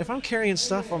 If I'm carrying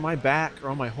stuff on my back or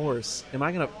on my horse, am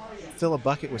I gonna fill a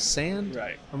bucket with sand?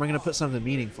 Right. Or am I gonna put something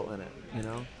meaningful in it?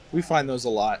 We find those a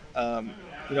lot.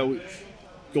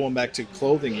 Going back to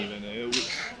clothing, even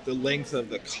the length of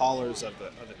the collars of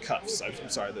the cuffs. I'm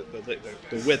sorry, the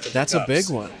width of That's the a cuffs.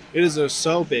 big one. It is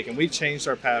so big, and we've changed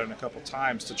our pattern a couple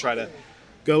times to try to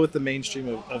go with the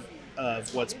mainstream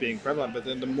of what's being prevalent. But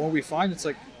then the more we find, it's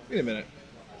like, wait a minute,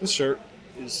 this shirt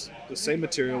is the same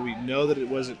material. We know that it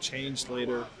wasn't changed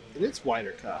later. It's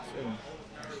wider cuff, and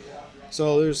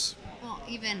so there's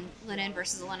Even linen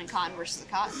versus a linen, cotton versus a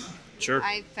cotton. sure.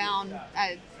 I found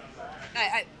I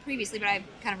previously, but I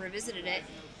kind of revisited it.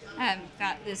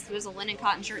 This was a linen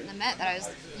cotton shirt in the Met that I was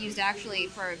used actually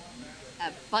for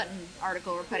a button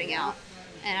article we're putting out,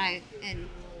 and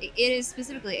it is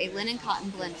specifically a linen cotton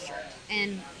blend shirt.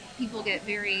 And people get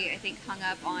very, I think, hung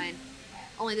up on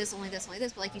only this.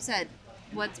 But like you said,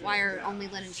 why are only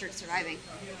linen shirts surviving?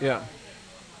 Yeah.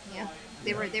 Yeah,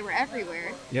 they were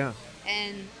everywhere. Yeah.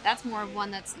 And that's more of one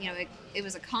that's, it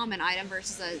was a common item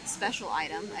versus a special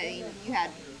item. I mean, you had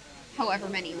however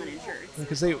many linen shirts.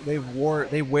 Because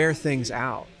they wear things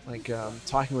out. Like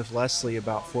talking with Leslie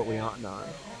about Fort Weohtannon,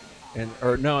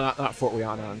 not Fort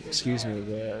Weohtannon. Excuse me,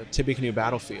 the Tippecanoe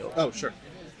battlefield. Oh, sure.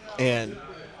 And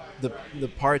the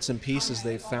parts and pieces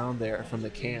they found there from the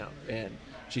camp. And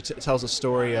she tells a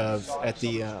story of at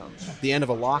the end of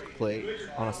a lock plate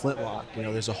on a flintlock.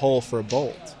 There's a hole for a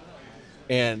bolt.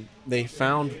 And they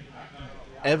found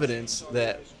evidence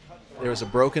that there was a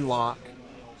broken lock,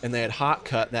 and they had hot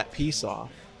cut that piece off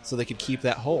so they could keep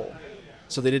that hole,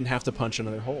 so they didn't have to punch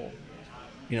another hole.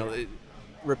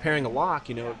 Repairing a lock,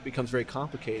 it becomes very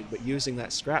complicated, but using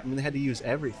that scrap, they had to use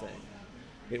everything.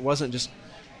 It wasn't just,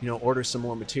 order some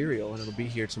more material and it'll be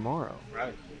here tomorrow.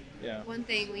 Right. Yeah. One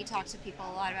thing we talk to people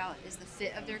a lot about is the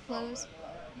fit of their clothes.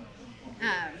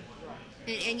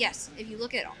 And yes, if you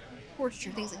look at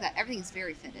portraiture, things like that, everything's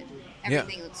very fitted.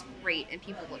 Everything looks great, and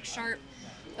people look sharp.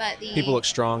 But people look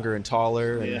stronger and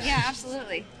taller. And yeah,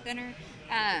 absolutely, thinner.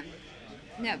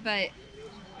 No, but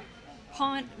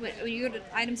when you go to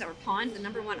items that were pawned, the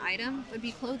number one item would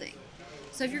be clothing.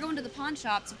 So if you're going to the pawn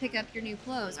shop to pick up your new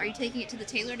clothes, are you taking it to the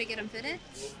tailor to get them fitted?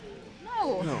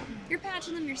 No. You're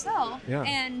patching them yourself,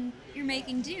 and you're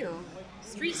making do.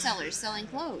 Street sellers selling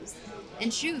clothes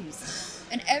and shoes.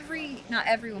 And not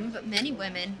every woman, but many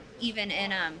women, even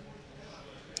in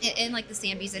like the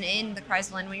Sambys and in the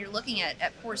Chrysler, when you're looking at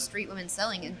poor street women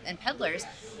selling and peddlers,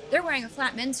 they're wearing a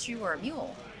flat men's shoe or a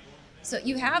mule. So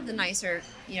you have the nicer,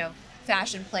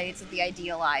 fashion plates of the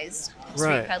idealized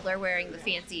street peddler wearing the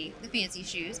fancy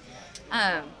shoes.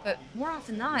 But more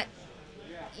often than not,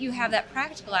 you have that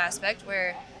practical aspect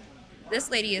where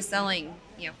this lady is selling,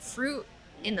 fruit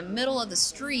in the middle of the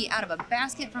street out of a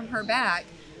basket from her back,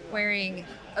 wearing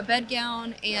a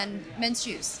bedgown and men's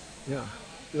shoes. Yeah.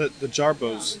 The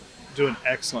Jarbos do an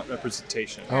excellent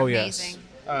representation. Oh, Amazing.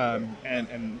 yes.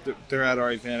 And they're at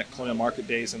our event at Colonial Market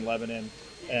Days in Lebanon,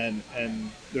 and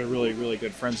they're really, really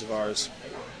good friends of ours.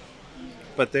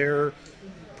 But their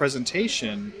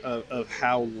presentation of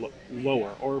how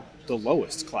lower or the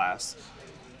lowest class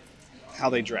how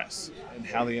they dress and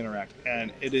how they interact,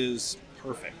 and it is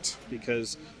perfect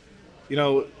because, you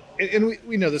know, and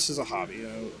we know this is a hobby, you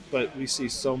know, but we see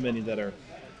so many that are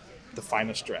the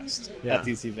finest dressed at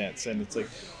these events, and it's like,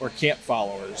 or camp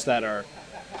followers that are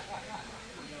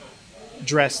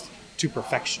dressed to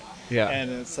perfection. Yeah.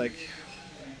 And it's like,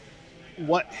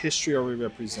 what history are we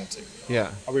representing?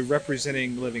 Yeah. Are we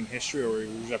representing living history, or are we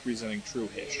representing true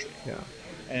history? Yeah.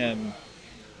 And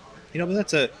you know,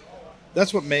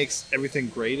 that's what makes everything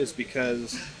great, is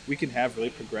because we can have really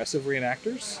progressive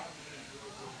reenactors.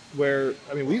 Where,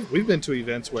 I mean, we've been to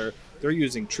events where they're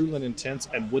using true linen tents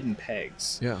and wooden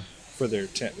pegs. Yeah. For their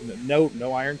tent.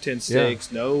 No iron tin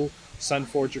stakes, no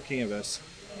Sunforge or canvas.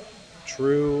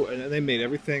 True, and they made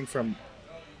everything from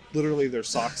literally their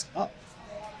socks up.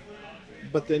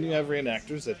 But then you have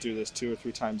reenactors that do this 2 or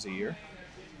 3 times a year,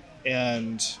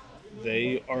 and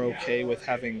they are okay with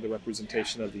having the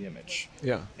representation of the image.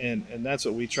 Yeah. And that's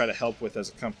what we try to help with as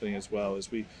a company as well, is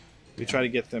we try to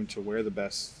get them to wear the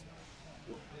best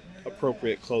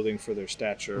appropriate clothing for their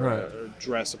stature, right, or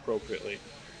dress appropriately.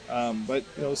 But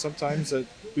you know, sometimes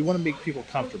we want to make people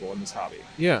comfortable in this hobby.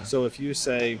 Yeah. So if you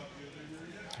say,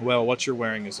 well, what you're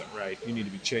wearing isn't right, you need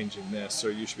to be changing this,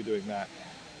 or you should be doing that,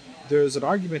 there's an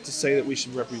argument to say that we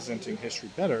should be representing history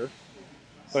better,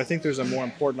 but I think there's a more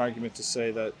important argument to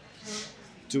say that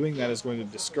doing that is going to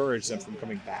discourage them from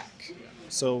coming back.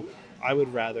 So I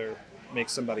would rather make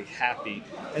somebody happy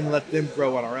and let them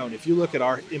grow on our own. If you look at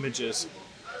our images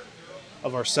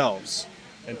of ourselves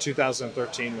in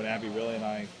 2013, when Abby Riley and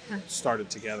I started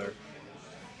together,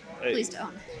 Please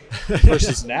don't.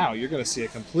 versus now, you're going to see a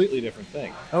completely different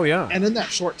thing. Oh, yeah. And in that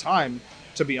short time,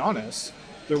 to be honest,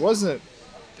 there wasn't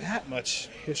that much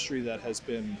history that has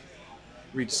been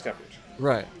rediscovered.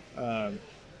 Right.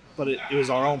 But it was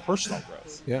our own personal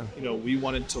growth. Yeah. You know, we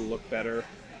wanted to look better,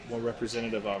 more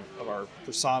representative of our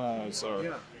personas,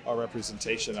 or our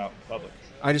representation out in public.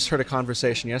 I just heard a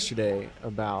conversation yesterday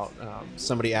about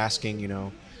somebody asking, you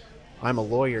know, I'm a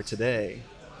lawyer today,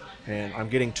 and I'm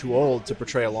getting too old to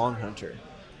portray a long hunter.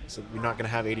 I said, you're not going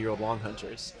to have 80-year-old long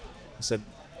hunters. I said,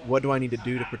 what do I need to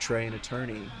do to portray an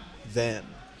attorney then?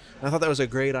 And I thought that was a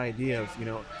great idea of, you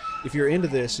know, if you're into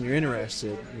this and you're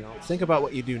interested, you know, think about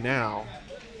what you do now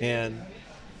and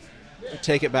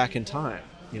take it back in time.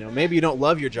 You know, maybe you don't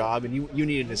love your job and you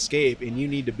need an escape and you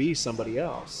need to be somebody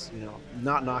else, you know,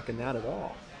 not knocking that at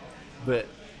all. But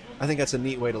I think that's a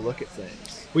neat way to look at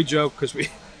things. We joke because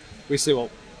we say, well,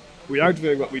 we are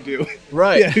doing what we do.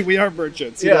 Right. Yeah, we are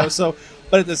merchants, you know? So,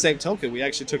 but at the same token, we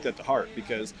actually took that to heart,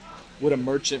 because would a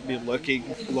merchant be looking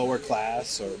lower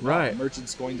class, or right, a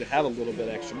merchant's going to have a little bit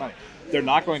extra money? They're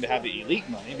not going to have the elite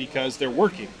money because they're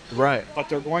working. Right. But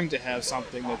they're going to have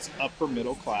something that's upper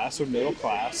middle class or middle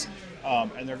class,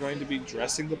 and they're going to be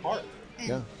dressing the part.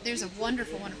 And there's a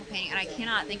wonderful, wonderful painting, and I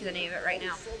cannot think of the name of it right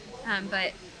now.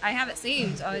 But I have it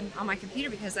saved on my computer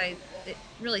because I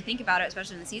really think about it,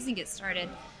 especially when the season gets started.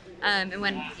 And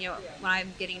when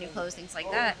I'm getting new clothes, things like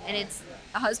that. And it's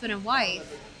a husband and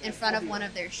wife in front of one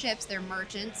of their ships. They're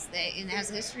merchants, and it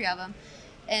has a history of them.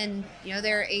 And, you know,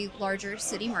 they're a larger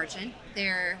city merchant.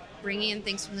 They're bringing in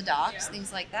things from the docks,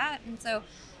 things like that. And so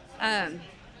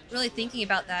really thinking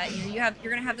about that, you know,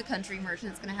 you're going to have the country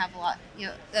merchant that's going to have a lot, you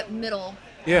know, that middle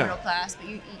class.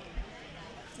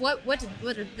 But what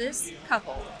did this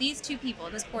couple, these two people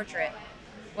in this portrait,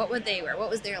 what would they wear?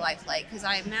 What was their life like? Because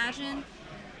I imagine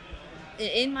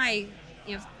in my,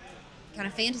 you know, kind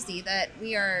of fantasy that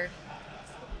we are,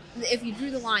 if you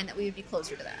drew the line, that we would be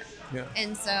closer to that. Yeah.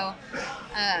 And so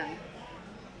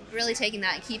really taking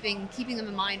that and keeping them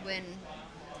in mind when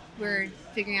we're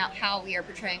figuring out how we are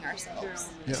portraying ourselves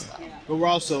as well. But we're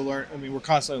also we're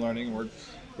constantly learning. We're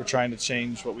trying to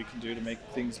change what we can do to make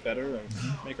things better and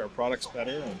make our products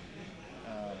better.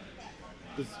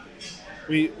 And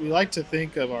we like to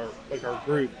think of our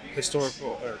group,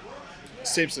 historical or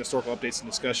Sampson Historical Updates and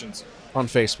Discussions on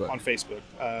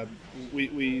Facebook.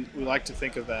 We like to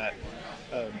think of that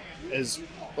as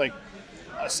like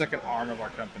a second arm of our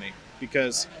company,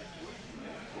 because,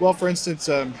 well, for instance,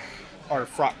 our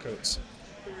frock coats,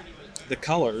 the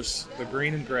colors, the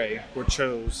green and gray, were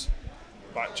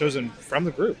chosen from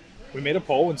the group. We made a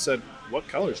poll and said, what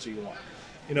colors do you want?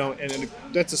 You know, and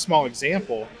that's a small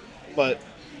example, but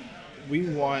we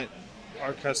want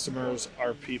our customers,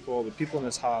 our people, the people in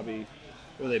this hobby,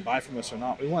 whether they buy from us or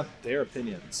not, we want their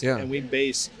opinions. Yeah. And we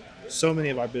base so many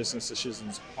of our business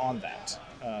decisions on that,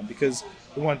 because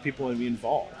we want people to be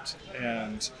involved.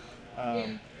 And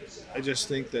I just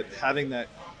think that having that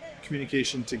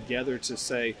communication together to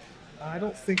say, I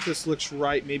don't think this looks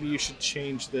right, maybe you should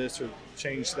change this or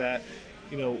change that,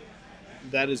 you know,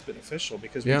 that is beneficial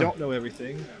because Yeah. we don't know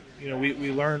everything. You know, we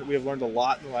have learned a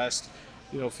lot in the last,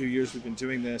 few years we've been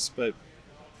doing this, but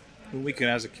when we can,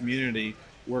 as a community,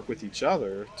 work with each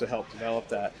other to help develop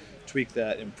that, tweak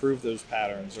that, improve those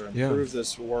patterns, or Yeah. improve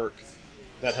this work,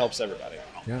 that helps everybody.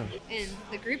 Yeah. And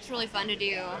the group's really fun to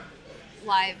do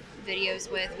live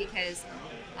videos with because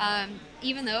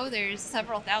even though there's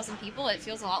several thousand people, it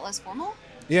feels a lot less formal.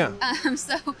 Yeah.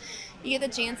 So you get the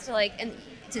chance to and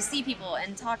to see people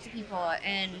and talk to people,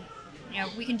 and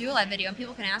we can do a live video and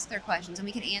people can ask their questions and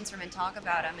we can answer them and talk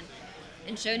about them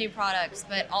and show new products.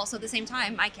 But also at the same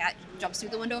time, my cat jumps through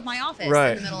the window of my office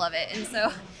Right. in the middle of it, and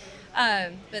so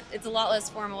but it's a lot less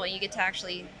formal. You get to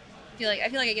actually I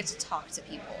feel like I get to talk to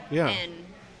people. Yeah. And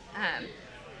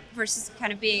versus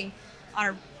kind of being on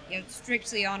our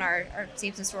strictly on our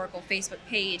Sampson Historical Facebook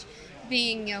page,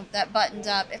 being that buttoned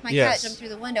up. If my Yes. cat jumped through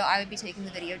the window, I would be taking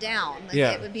the video down.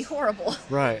 Yeah. It would be horrible.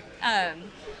 Right.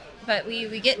 But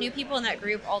we get new people in that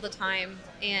group all the time,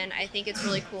 and I think it's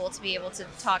really cool to be able to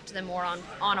talk to them more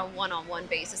on a one-on-one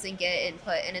basis and get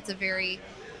input. And it's a very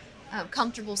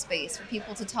comfortable space for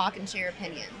people to talk and share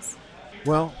opinions.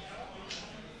 Well,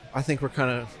 I think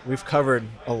we've covered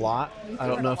a lot. I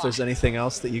don't know if there's anything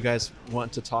else that you guys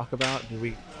want to talk about.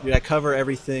 Did I cover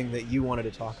everything that you wanted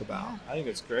to talk about? I think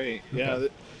it's great. Okay. Yeah.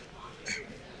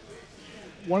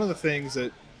 One of the things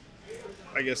that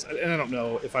I guess, and I don't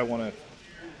know if I want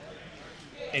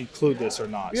to include this or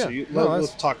not. Yeah. So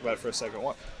let's talk about it for a second.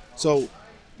 So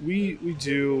we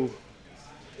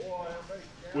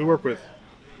work with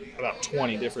about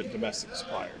 20 different domestic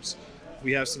suppliers.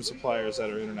 We have some suppliers that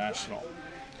are international.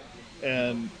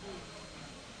 And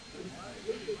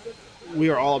we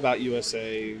are all about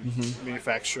USA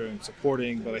manufacturing,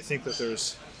 supporting, but I think that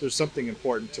there's something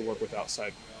important to work with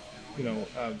outside. Can you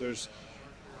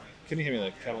hear me,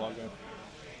 like catalog going?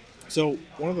 So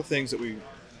one of the things that we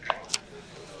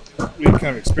kind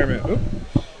of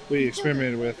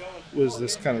experimented with was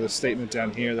this kind of the statement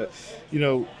down here that,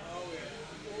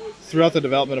 throughout the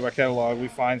development of our catalog, we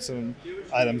find some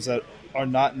items that are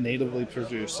not natively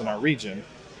produced in our region.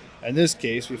 In this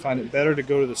case, we find it better to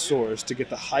go to the source to get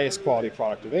the highest quality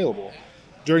product available.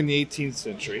 During the 18th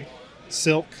century,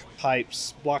 silk,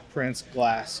 pipes, block prints,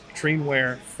 glass,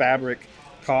 trainware, fabric,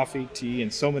 coffee, tea,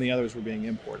 and so many others were being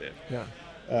imported. Yeah.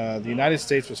 The United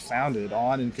States was founded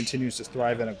on and continues to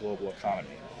thrive in a global economy.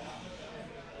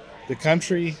 The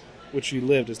country which you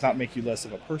live does not make you less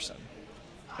of a person.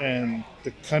 And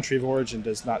the country of origin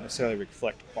does not necessarily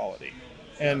reflect quality.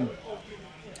 And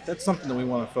that's something that we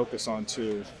want to focus on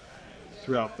too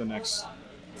throughout the next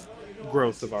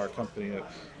growth of our company. That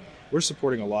we're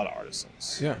supporting a lot of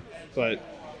artisans. Yeah. But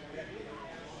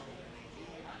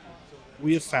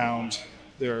we have found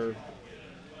they're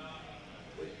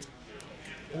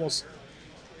almost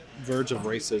verge of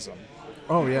racism.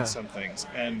 Oh, yeah. In some things.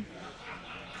 And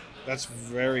that's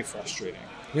very frustrating.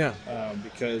 Yeah.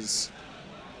 Because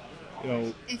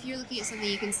If you're looking at something,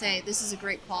 you can say this is a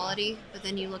great quality, but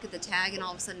then you look at the tag and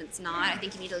all of a sudden it's not. I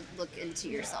think you need to look into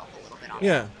yourself a little bit on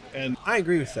Yeah. that. And I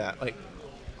agree with that.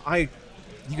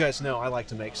 You guys know I like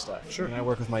to make stuff. Sure. And I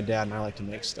work with my dad and I like to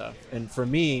make stuff. And for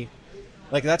me,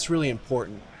 that's really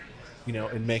important,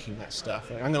 in making that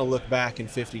stuff. I'm going to look back in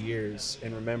 50 years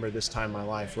and remember this time in my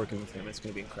life working with him. It's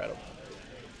going to be incredible.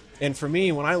 And for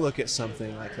me, when I look at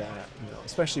something like that,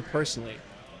 especially personally,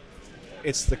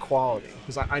 it's the quality.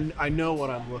 Because I know what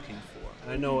I'm looking for.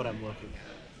 And I know what I'm looking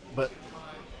at. But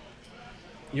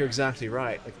you're exactly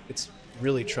right. It's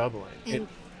really troubling. And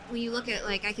when you look at,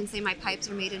 I can say my pipes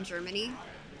are made in Germany,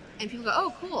 and people go,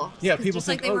 oh, cool. Yeah, 'Cause people just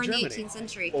think, like they oh, were in Germany. the 18th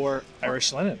century. or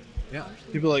Irish linen. Yeah.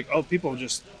 People are like, people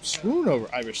just swoon over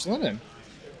Irish linen.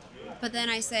 But then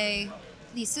I say,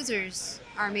 these scissors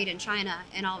are made in China,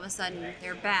 and all of a sudden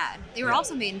they're bad. They were Yeah.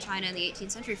 also made in China in the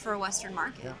 18th century for a Western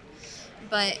market. Yeah.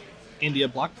 But India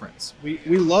block prints. We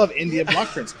love India block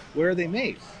prints. Where are they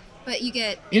made? you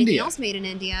get anything India. else made in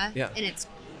India, Yeah. and it's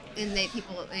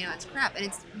crap, and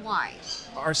it's why.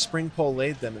 Our spring pole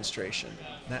lathe demonstration,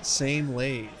 that same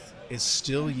lathe is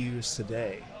still used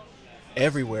today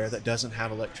everywhere that doesn't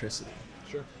have electricity.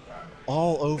 Sure.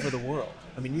 All over the world.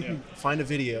 I mean, you Yeah. can find a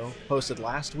video posted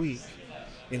last week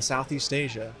in Southeast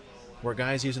Asia where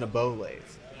guys using a bow lathe,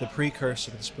 the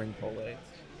precursor to the spring pole lathe.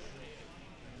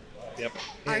 Yep.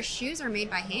 Our shoes are made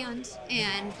by hand,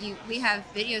 and we have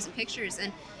videos and pictures,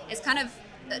 and it's kind of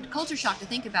a culture shock to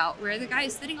think about, where the guy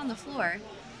is sitting on the floor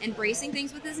and bracing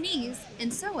things with his knees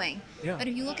and sewing. Yeah. But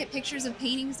if you look at pictures of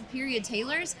paintings of period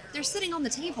tailors, they're sitting on the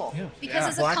table Yeah. because Yeah.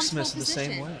 it's a comfortable Blacksmiths position.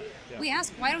 the same way. Yeah. We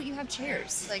ask, why don't you have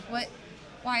chairs?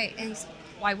 Why? And he's,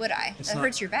 why would I? It's That not-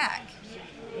 hurts your back.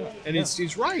 And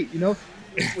he's right.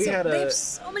 we had they have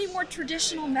so many more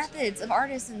traditional methods of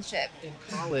artisanship. in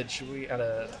college. We had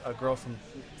a girl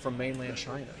from mainland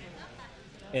China,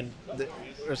 and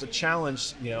there's a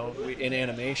challenge, in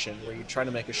animation where you try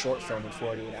to make a short film in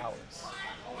 48 hours,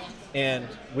 and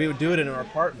we would do it in our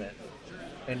apartment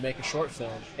and make a short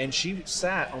film, and she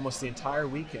sat almost the entire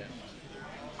weekend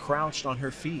crouched on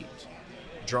her feet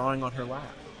drawing on her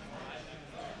lap,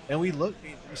 and we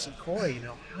said, Corey,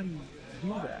 how do you do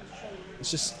that?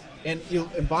 It's just, and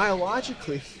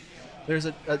biologically there's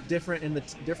a difference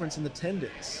in the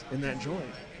tendons in that joint,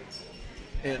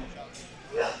 and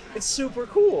it's super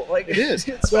cool. Like, it is.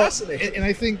 It's fascinating. And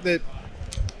I think that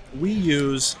we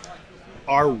use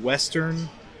our Western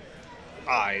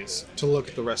eyes to look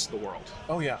at the rest of the world.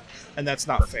 Oh yeah. And that's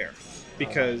not fair,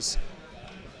 because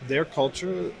their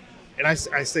culture, and I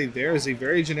say there is a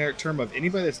very generic term of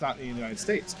anybody that's not in the United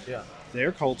States. Yeah.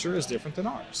 Their culture is different than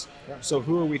ours. Yeah. So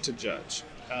who are we to judge?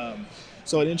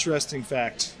 So an interesting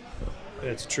fact, and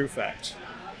it's a true fact.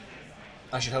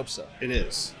 I should hope so. It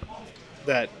is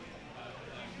that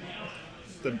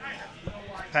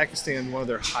Pakistan, one of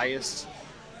their highest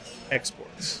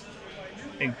exports,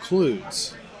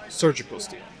 includes surgical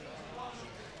steel.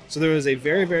 So there is a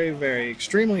very, very, very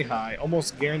extremely high,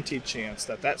 almost guaranteed chance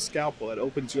that scalpel that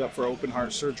opens you up for open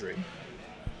heart surgery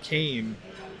came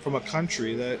from a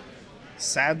country that,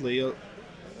 sadly,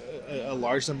 a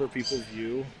large number of people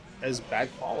view as bad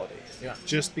quality. Yeah.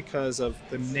 Just because of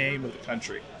the name of the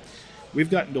country. We've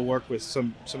gotten to work with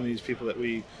some of these people that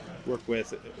we work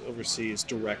with overseas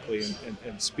directly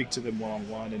and speak to them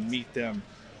one-on-one and meet them.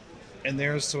 And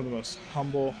they're some of the most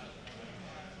humble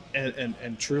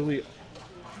and truly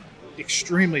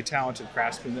extremely talented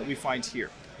craftsmen that we find here.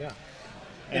 Yeah.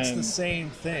 It's the same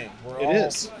thing. We're It all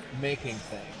is. making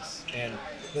things. And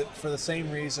for the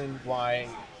same reason why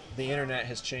the internet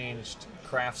has changed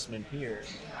craftsmen here,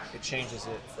 it changes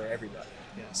it for everybody.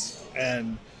 Yes.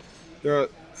 And there are...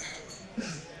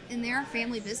 And they are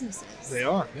family businesses. They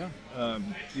are. Yeah.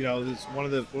 This, one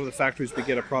of the factories we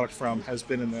get a product from has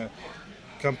been in the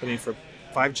company for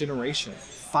 5 generations.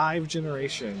 5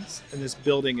 generations, and this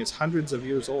building is hundreds of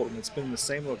years old, and it's been in the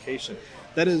same location.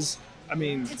 That is,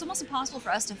 it's almost impossible for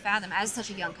us to fathom as such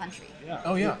a young country. Yeah.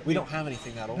 Oh yeah. We don't have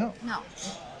anything that old. No.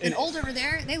 And old over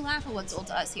there, they laugh at what's old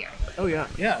to us here. Oh yeah.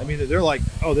 Yeah. They're like,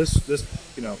 oh, this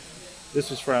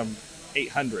was from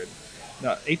 800. No,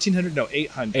 1800. No,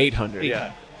 800. 800.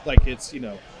 Yeah. Like, it's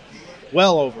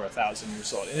well over 1,000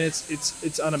 years old, and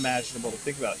it's unimaginable to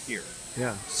think about it here.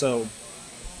 Yeah. So,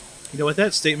 with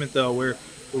that statement though, we're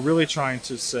really trying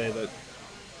to say that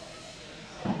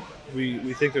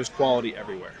we think there's quality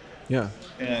everywhere. Yeah.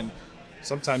 And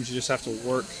sometimes you just have to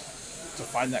work to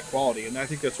find that quality, and I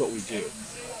think that's what we do.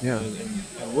 Yeah.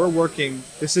 And we're working.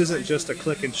 This isn't just a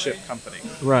click and ship company.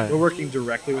 Right. We're working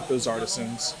directly with those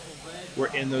artisans.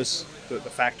 We're in the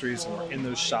factories, and we're in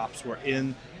those shops. We're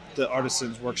in the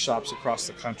artisans' workshops across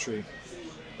the country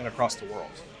and across the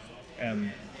world.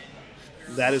 And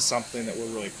that is something that we're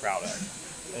really proud of.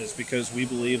 Is because we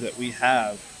believe that we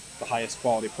have the highest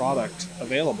quality product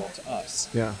available to us.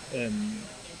 Yeah. And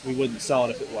we wouldn't sell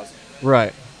it if it wasn't.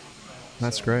 Right.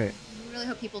 That's great. I really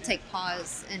hope people take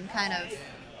pause and kind of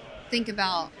think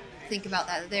about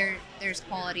that. There's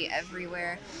quality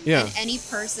everywhere. Yeah. And any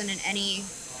person in any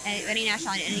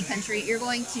nationality, in any country, you're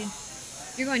going to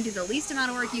do the least amount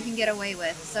of work you can get away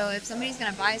with. So if somebody's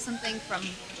going to buy something from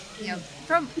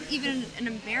even an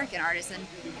American artisan,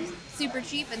 super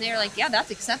cheap, and they're like, yeah, that's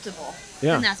acceptable.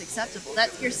 Yeah. And that's acceptable.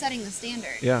 You're setting the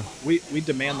standard. Yeah. We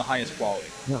demand the highest quality.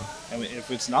 Yeah. And if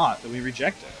it's not, then we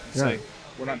reject it. And say,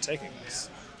 we're not taking this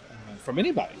from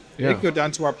anybody. Yeah. It could go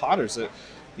down to our potters that,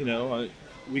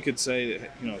 we could say,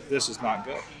 this is not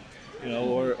good.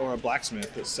 Or a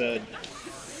blacksmith that said,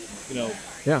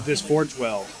 this forge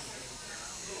weld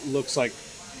looks like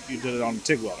you did it on a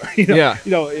TIG welder.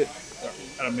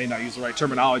 I may not use the right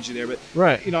terminology there, but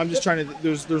right. I'm just trying to.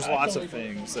 There's lots of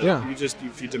things that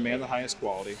if you demand the highest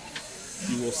quality,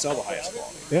 you will sell the highest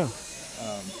quality. Yeah.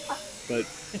 But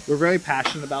we're very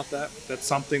passionate about that. That's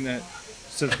something that,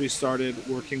 since we started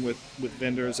working with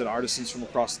vendors and artisans from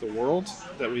across the world,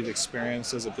 that we've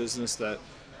experienced as a business that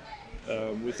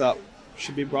we thought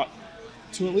should be brought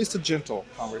to at least a gentle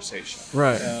conversation.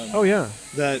 Right.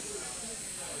 That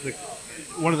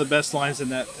one of the best lines in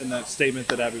that statement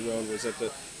that Abby wrote was that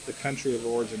the country of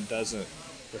origin doesn't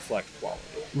reflect quality.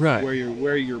 Right.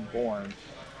 Where you're born.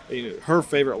 Her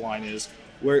favorite line is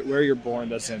where you're born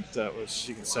doesn't.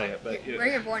 She can say it, but where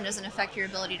you're born doesn't affect your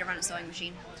ability to run a sewing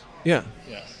machine. Yeah.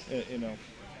 Yeah.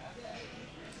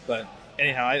 But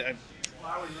anyhow,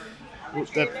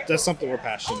 that's something we're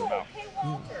passionate about.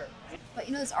 But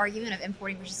this argument of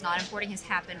importing versus not importing has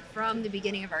happened from the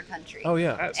beginning of our country. Oh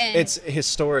yeah, And it's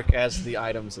historic as the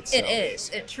items itself. It is.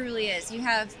 It truly is. You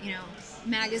have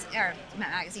not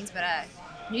magazines, but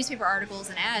newspaper articles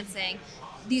and ads saying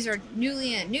these are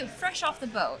new, fresh off the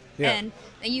boat. Yeah. And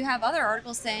then you have other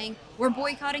articles saying we're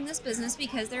boycotting this business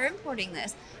because they're importing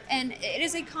this. And it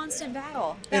is a constant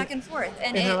battle back and forth.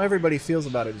 And how everybody feels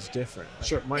about it is different.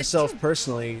 Sure. Myself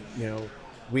personally,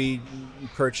 we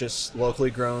purchase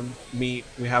locally grown meat.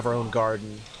 We have our own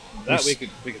garden. That we could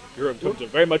come to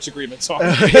very much agreements on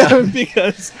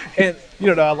because and you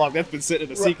don't know how long that's been sitting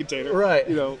in a sea container, right?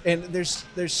 And there's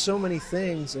so many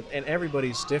things, and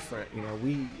everybody's different.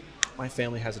 My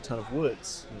family has a ton of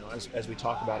woods, as we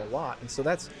talk about a lot, and so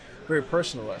that's very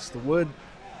personal to us. The wood,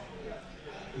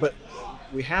 but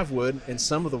we have wood, and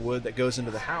some of the wood that goes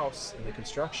into the house and the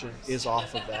construction is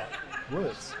off of that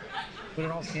woods, but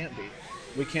it all can't be.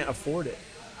 We can't afford it.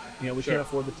 We Sure. can't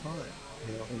afford the time.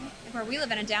 Where we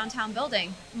live in a downtown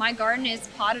building, my garden is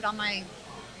potted on my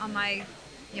on my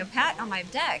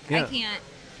deck. Yeah.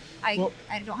 I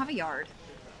don't have a yard.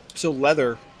 so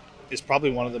leather is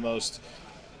probably one of the most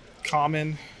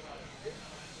common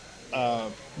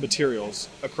materials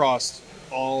across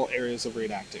all areas of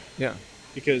reenacting. Yeah.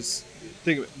 Because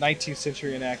think of it, 19th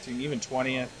century reenacting, even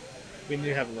 20th.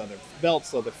 You have leather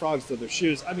belts, leather frogs, leather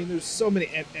shoes. There's so many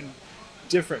and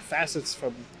different facets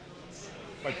from.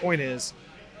 My point is,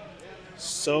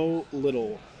 so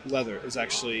little leather is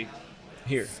actually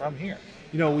Here. from here.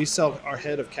 We sell our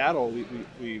head of cattle.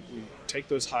 We take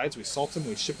those hides, we salt them,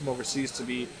 we ship them overseas to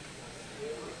be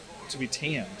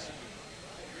tanned.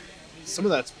 Some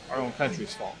of that's our own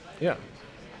country's fault. Yeah.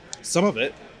 Some of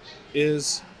it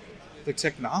is the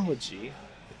technology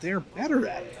that they're better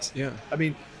at it. Yeah.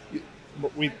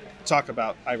 We talk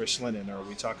about Irish linen, or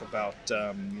we talk about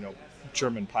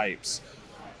German pipes,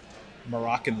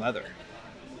 Moroccan leather.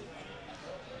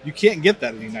 You can't get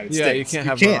that in the United States. You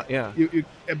can't have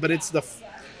but it's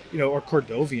or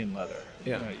Cordovian leather.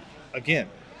 Yeah. Again,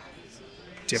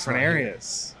 different It's not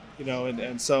areas.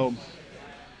 And so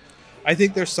I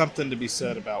think there's something to be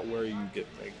said about where you get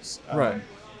things. Right.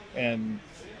 And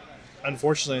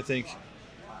unfortunately, I think,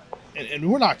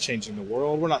 and we're not changing the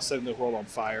world. We're not setting the world on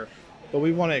fire. But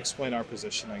we want to explain our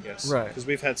position, I guess. Right. Because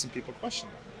we've had some people question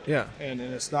it. Yeah. And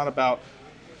it's not about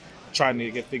trying to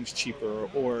get things cheaper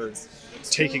or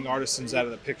taking artisans out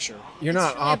of the picture. You're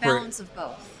not It's really a operating. balance of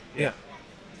both. Yeah.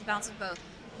 It's a balance of both.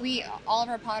 All of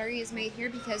our pottery is made here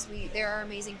because there are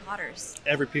amazing potters.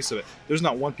 Every piece of it. There's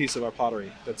not one piece of our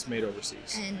pottery that's made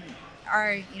overseas. And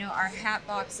our hat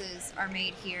boxes are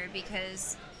made here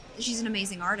because she's an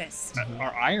amazing artist.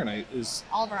 Our iron is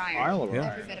All of our iron. all of our Every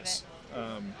iron bit of is. it.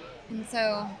 And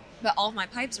so, but all of my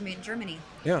pipes are made in Germany.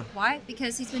 Yeah. Why?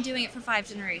 Because he's been doing it for 5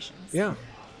 generations. Yeah.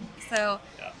 So,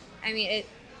 Yeah.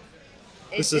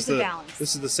 it's a balance.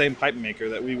 This is the same pipe maker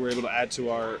that we were able to add to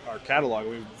our catalog.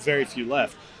 We have very few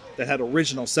left that had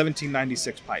original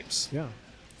 1796 pipes Yeah.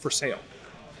 for sale.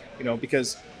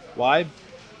 Because why?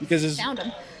 Because his Found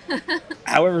him.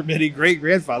 however many great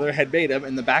grandfather had made them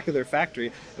in the back of their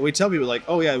factory. And we tell people like,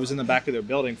 oh yeah, it was in the back of their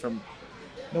building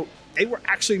no, they were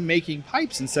actually making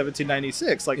pipes in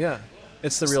 1796. Like, Yeah.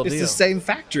 It's the real it's deal. the same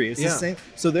factory. It's Yeah. the same.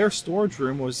 So their storage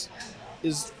room is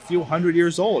a few hundred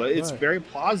years old. It's Right. very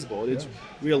plausible. It's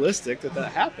realistic that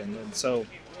happened. And so,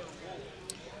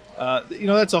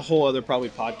 that's a whole other probably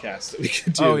podcast that we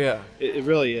could do. Oh, yeah. It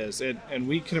really is. And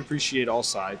we can appreciate all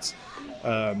sides.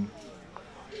 But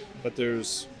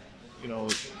there's, we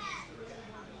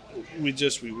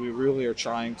really are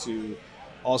trying to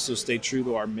also stay true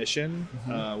to our mission,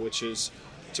 which is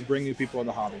to bring new people in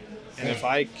the hobby. And if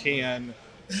I can,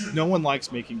 no one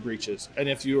likes making breeches. And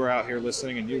if you are out here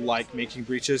listening and you like making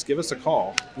breeches, give us a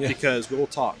call because we'll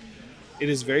talk. It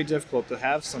is very difficult to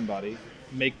have somebody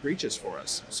make breeches for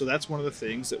us. So that's one of the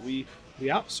things that we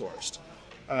outsourced.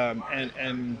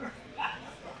 And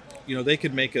they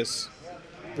could make us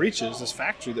breeches, this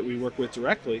factory that we work with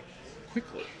directly,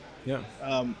 quickly. Yeah.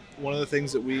 One of the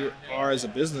things that we are as a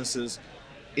business is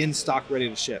in stock, ready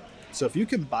to ship. So if you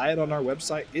can buy it on our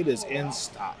website, it is in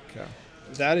stock. Okay.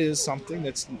 That is something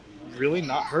that's really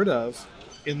not heard of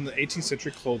in the 18th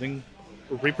century clothing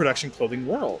or reproduction clothing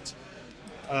world.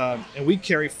 And we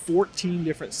carry 14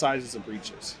 different sizes of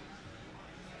breeches.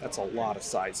 That's a lot of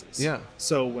sizes. Yeah.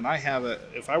 So when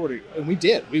and we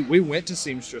did, we went to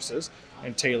seamstresses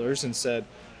and tailors and said,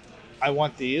 I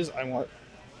want these,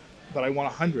 but I want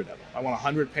 100 of them. I want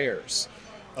 100 pairs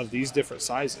of these different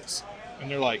sizes. And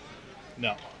they're like,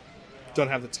 no, don't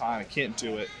have the time. I can't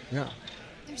do it. Yeah.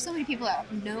 There's so many people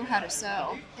that know how to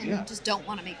sew and Yeah. just don't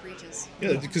want to make breeches.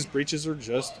 Yeah, because breeches are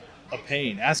just a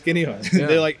pain. Ask anyone. Yeah.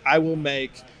 They're like, I will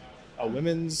make a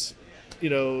women's,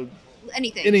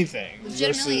 Anything.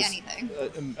 Legitimately versus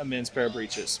anything. a men's pair of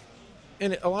breeches.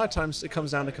 And a lot of times it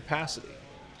comes down to capacity.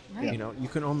 Right. You know, you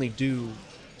can only do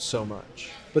so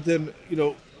much. But then,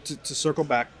 to circle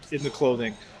back into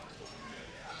clothing,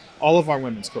 all of our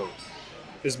women's clothing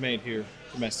is made here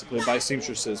domestically by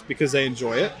seamstresses because they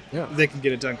enjoy it. Yeah. They can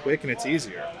get it done quick and it's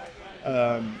easier.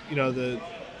 The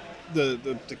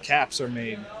caps are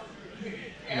made,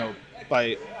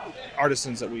 by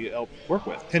artisans that we help work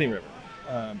with. Penny River.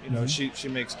 She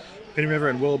makes Penny River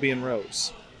and Willoughby and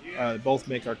Rose. Both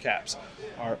make our caps.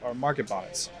 Our market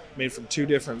bonnets made from two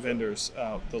different vendors.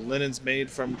 The linen's made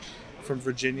from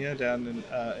Virginia down in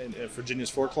Virginia's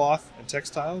Fort Cloth and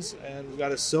Textiles, and we've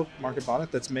got a silk market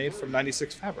bonnet that's made from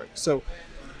 96 fabric. So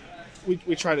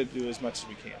we try to do as much as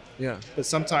we can. Yeah. But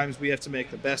sometimes we have to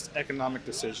make the best economic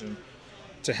decision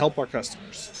to help our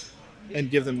customers and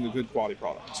give them a good quality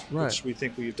product, Right. which we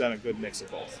think we've done a good mix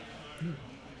of both.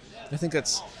 I think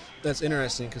that's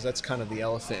interesting because that's kind of the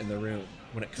elephant in the room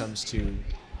when it comes to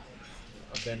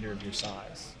a vendor of your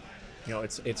size. You know,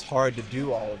 it's hard to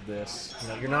do all of this. You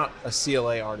know, you're not a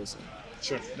CLA artisan,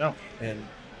 Sure. No. and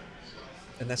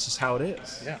that's just how it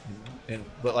is. Yeah.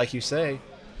 But like you say,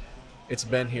 it's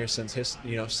been here since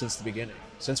since the beginning.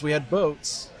 Since we had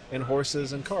boats and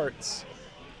horses and carts,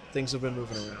 things have been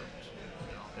moving around.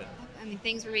 I mean,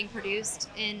 things were being produced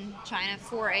in China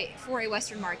for a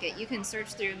Western market. You can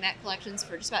search through Met collections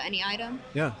for just about any item,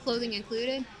 Yeah. clothing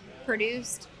included,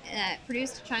 produced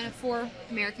China for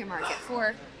American market,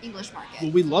 for English Well,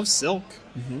 market. we love silk.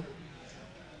 Mm-hmm.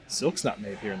 Silk's not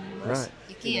made here in the U.S. Right.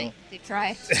 You can't. They've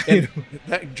tried. And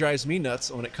that drives me nuts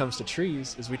when it comes to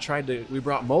trees. Is we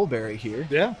brought mulberry here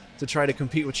Yeah. to try to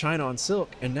compete with China on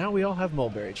silk, and now we all have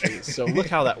mulberry trees. So look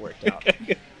how that worked out.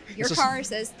 Your It's car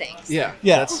says thanks. Yeah.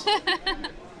 Yes.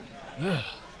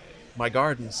 My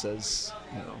garden says,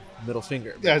 middle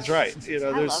finger. That's right. I There's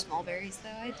love mulberries, though.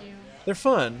 I do. They're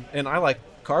fun, and I like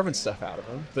carving stuff out of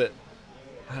them, but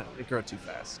they grow too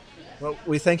fast. Well,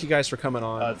 we thank you guys for coming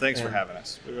on. thanks for and having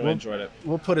us. We really enjoyed it.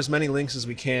 We'll put as many links as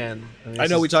we can. I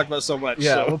know we talked about so much.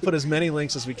 Yeah, so. we'll put as many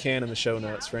links as we can in the show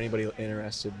notes for anybody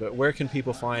interested. But where can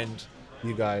people find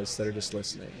you guys that are just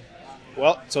listening?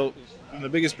 Well, so the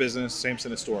biggest business, Samson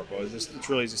Historical. It's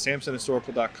really easy.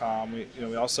 SamsonHistorical.com.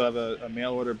 We also have a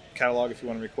mail order catalog if you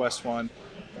want to request one.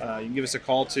 You can give us a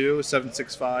call too,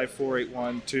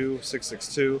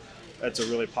 765-481-2662. That's a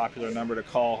really popular number to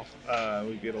call.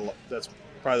 We get that's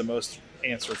probably the most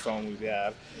answer phone we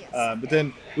have. Yes. But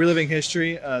then Reliving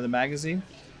History, the magazine.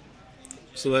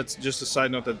 So that's just a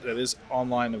side note that is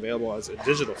online available as a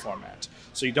digital format.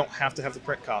 So you don't have to have the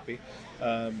print copy.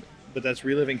 But that's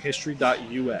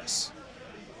relivinghistory.us.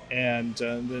 And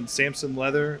then Samson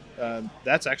Leather,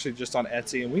 that's actually just on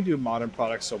Etsy. And we do modern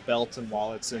products, so belts and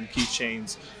wallets and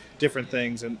keychains, different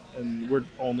things. And we're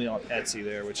only on Etsy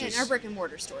there, which And is... our brick and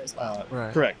mortar store as well.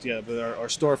 Right. Correct, yeah. But our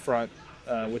storefront,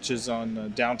 which is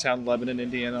on downtown Lebanon,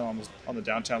 Indiana, on the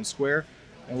downtown square.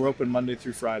 And we're open Monday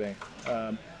through Friday.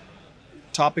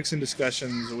 Topics and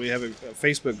discussions, we have a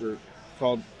Facebook group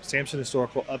called Samson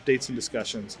Historical Updates and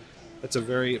Discussions. That's a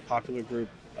very popular group,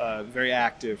 very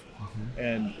active,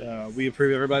 and we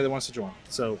approve everybody that wants to join.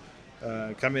 So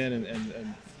come in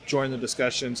and join the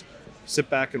discussions, sit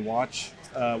back and watch.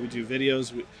 We do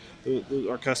videos.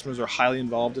 Our customers are highly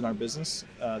involved in our business.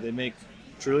 They make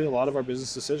truly a lot of our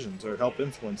business decisions or help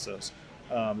influence those.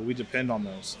 But we depend on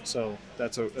those. So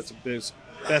that's a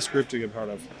best group to be a part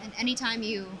of. And anytime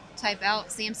you type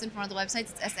out Samson from one of the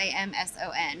websites, it's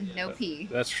SAMSON, no P.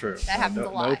 That's true. That happens a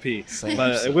lot. No P, Same.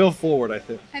 but it will forward, I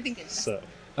think. I think it's So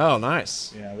Oh,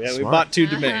 nice. yeah, we Smart. bought 2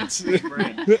 domains. Big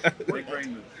brain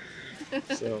move.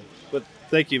 So, but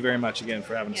thank you very much again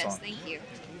for having us yes, on. thank you.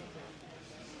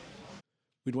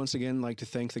 We'd once again like to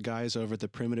thank the guys over at the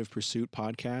Primitive Pursuit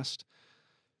podcast.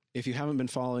 If you haven't been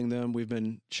following them, we've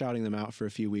been shouting them out for a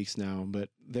few weeks now, but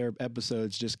their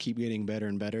episodes just keep getting better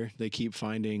and better. They keep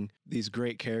finding these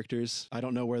great characters. I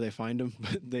don't know where they find them,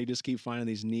 but they just keep finding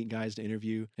these neat guys to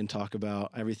interview and talk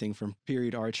about everything from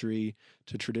period archery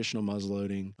to traditional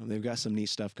muzzleloading. They've got some neat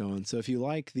stuff going. So if you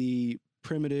like the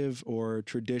primitive or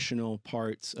traditional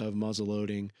parts of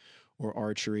muzzleloading or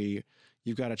archery,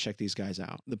 you've got to check these guys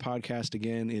out. The podcast,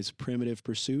 again, is Primitive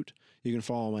Pursuit. You can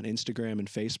follow them on Instagram and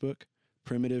Facebook.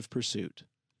 Primitive Pursuit.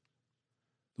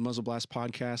 The Muzzle Blast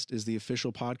Podcast is the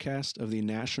official podcast of the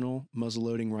National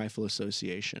Muzzleloading Rifle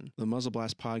Association. The Muzzle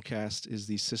Blast Podcast is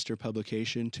the sister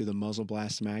publication to the Muzzle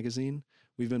Blast magazine,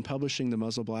 We've been publishing the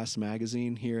Muzzle Blast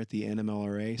magazine here at the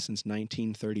NMLRA since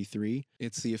 1933.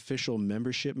 It's the official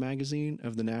membership magazine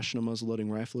of the National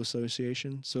Muzzleloading Rifle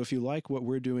Association. So if you like what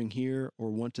we're doing here or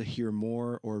want to hear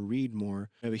more or read more,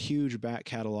 we have a huge back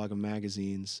catalog of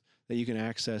magazines that you can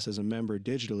access as a member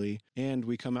digitally, and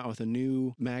we come out with a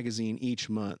new magazine each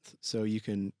month. So you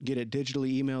can get it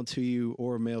digitally emailed to you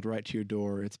or mailed right to your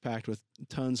door. It's packed with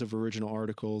tons of original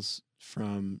articles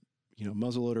from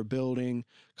muzzleloader building,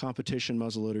 competition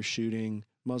muzzleloader shooting,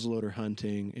 muzzleloader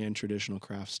hunting, and traditional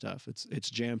craft stuff.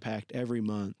 It's jam-packed every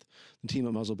month. The team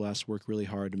at Muzzle Blast work really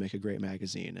hard to make a great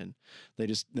magazine, and they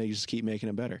just keep making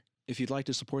it better. If you'd like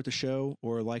to support the show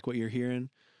or like what you're hearing,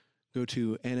 go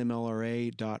to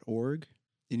nmlra.org,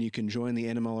 and you can join the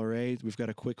NMLRA. We've got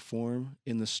a quick form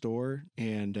in the store,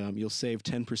 and you'll save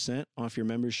 10% off your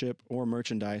membership or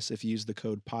merchandise if you use the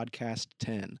code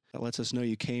podcast10. That lets us know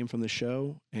you came from the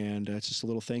show, and it's just a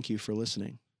little thank you for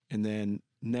listening. And then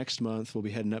next month, we'll be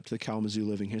heading up to the Kalamazoo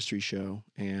Living History Show,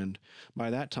 and by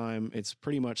that time, it's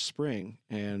pretty much spring,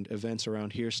 and events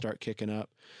around here start kicking up.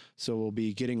 So we'll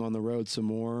be getting on the road some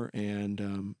more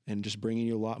and just bringing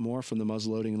you a lot more from the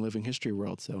muzzleloading and living history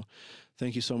world. So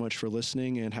thank you so much for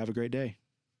listening, and have a great day.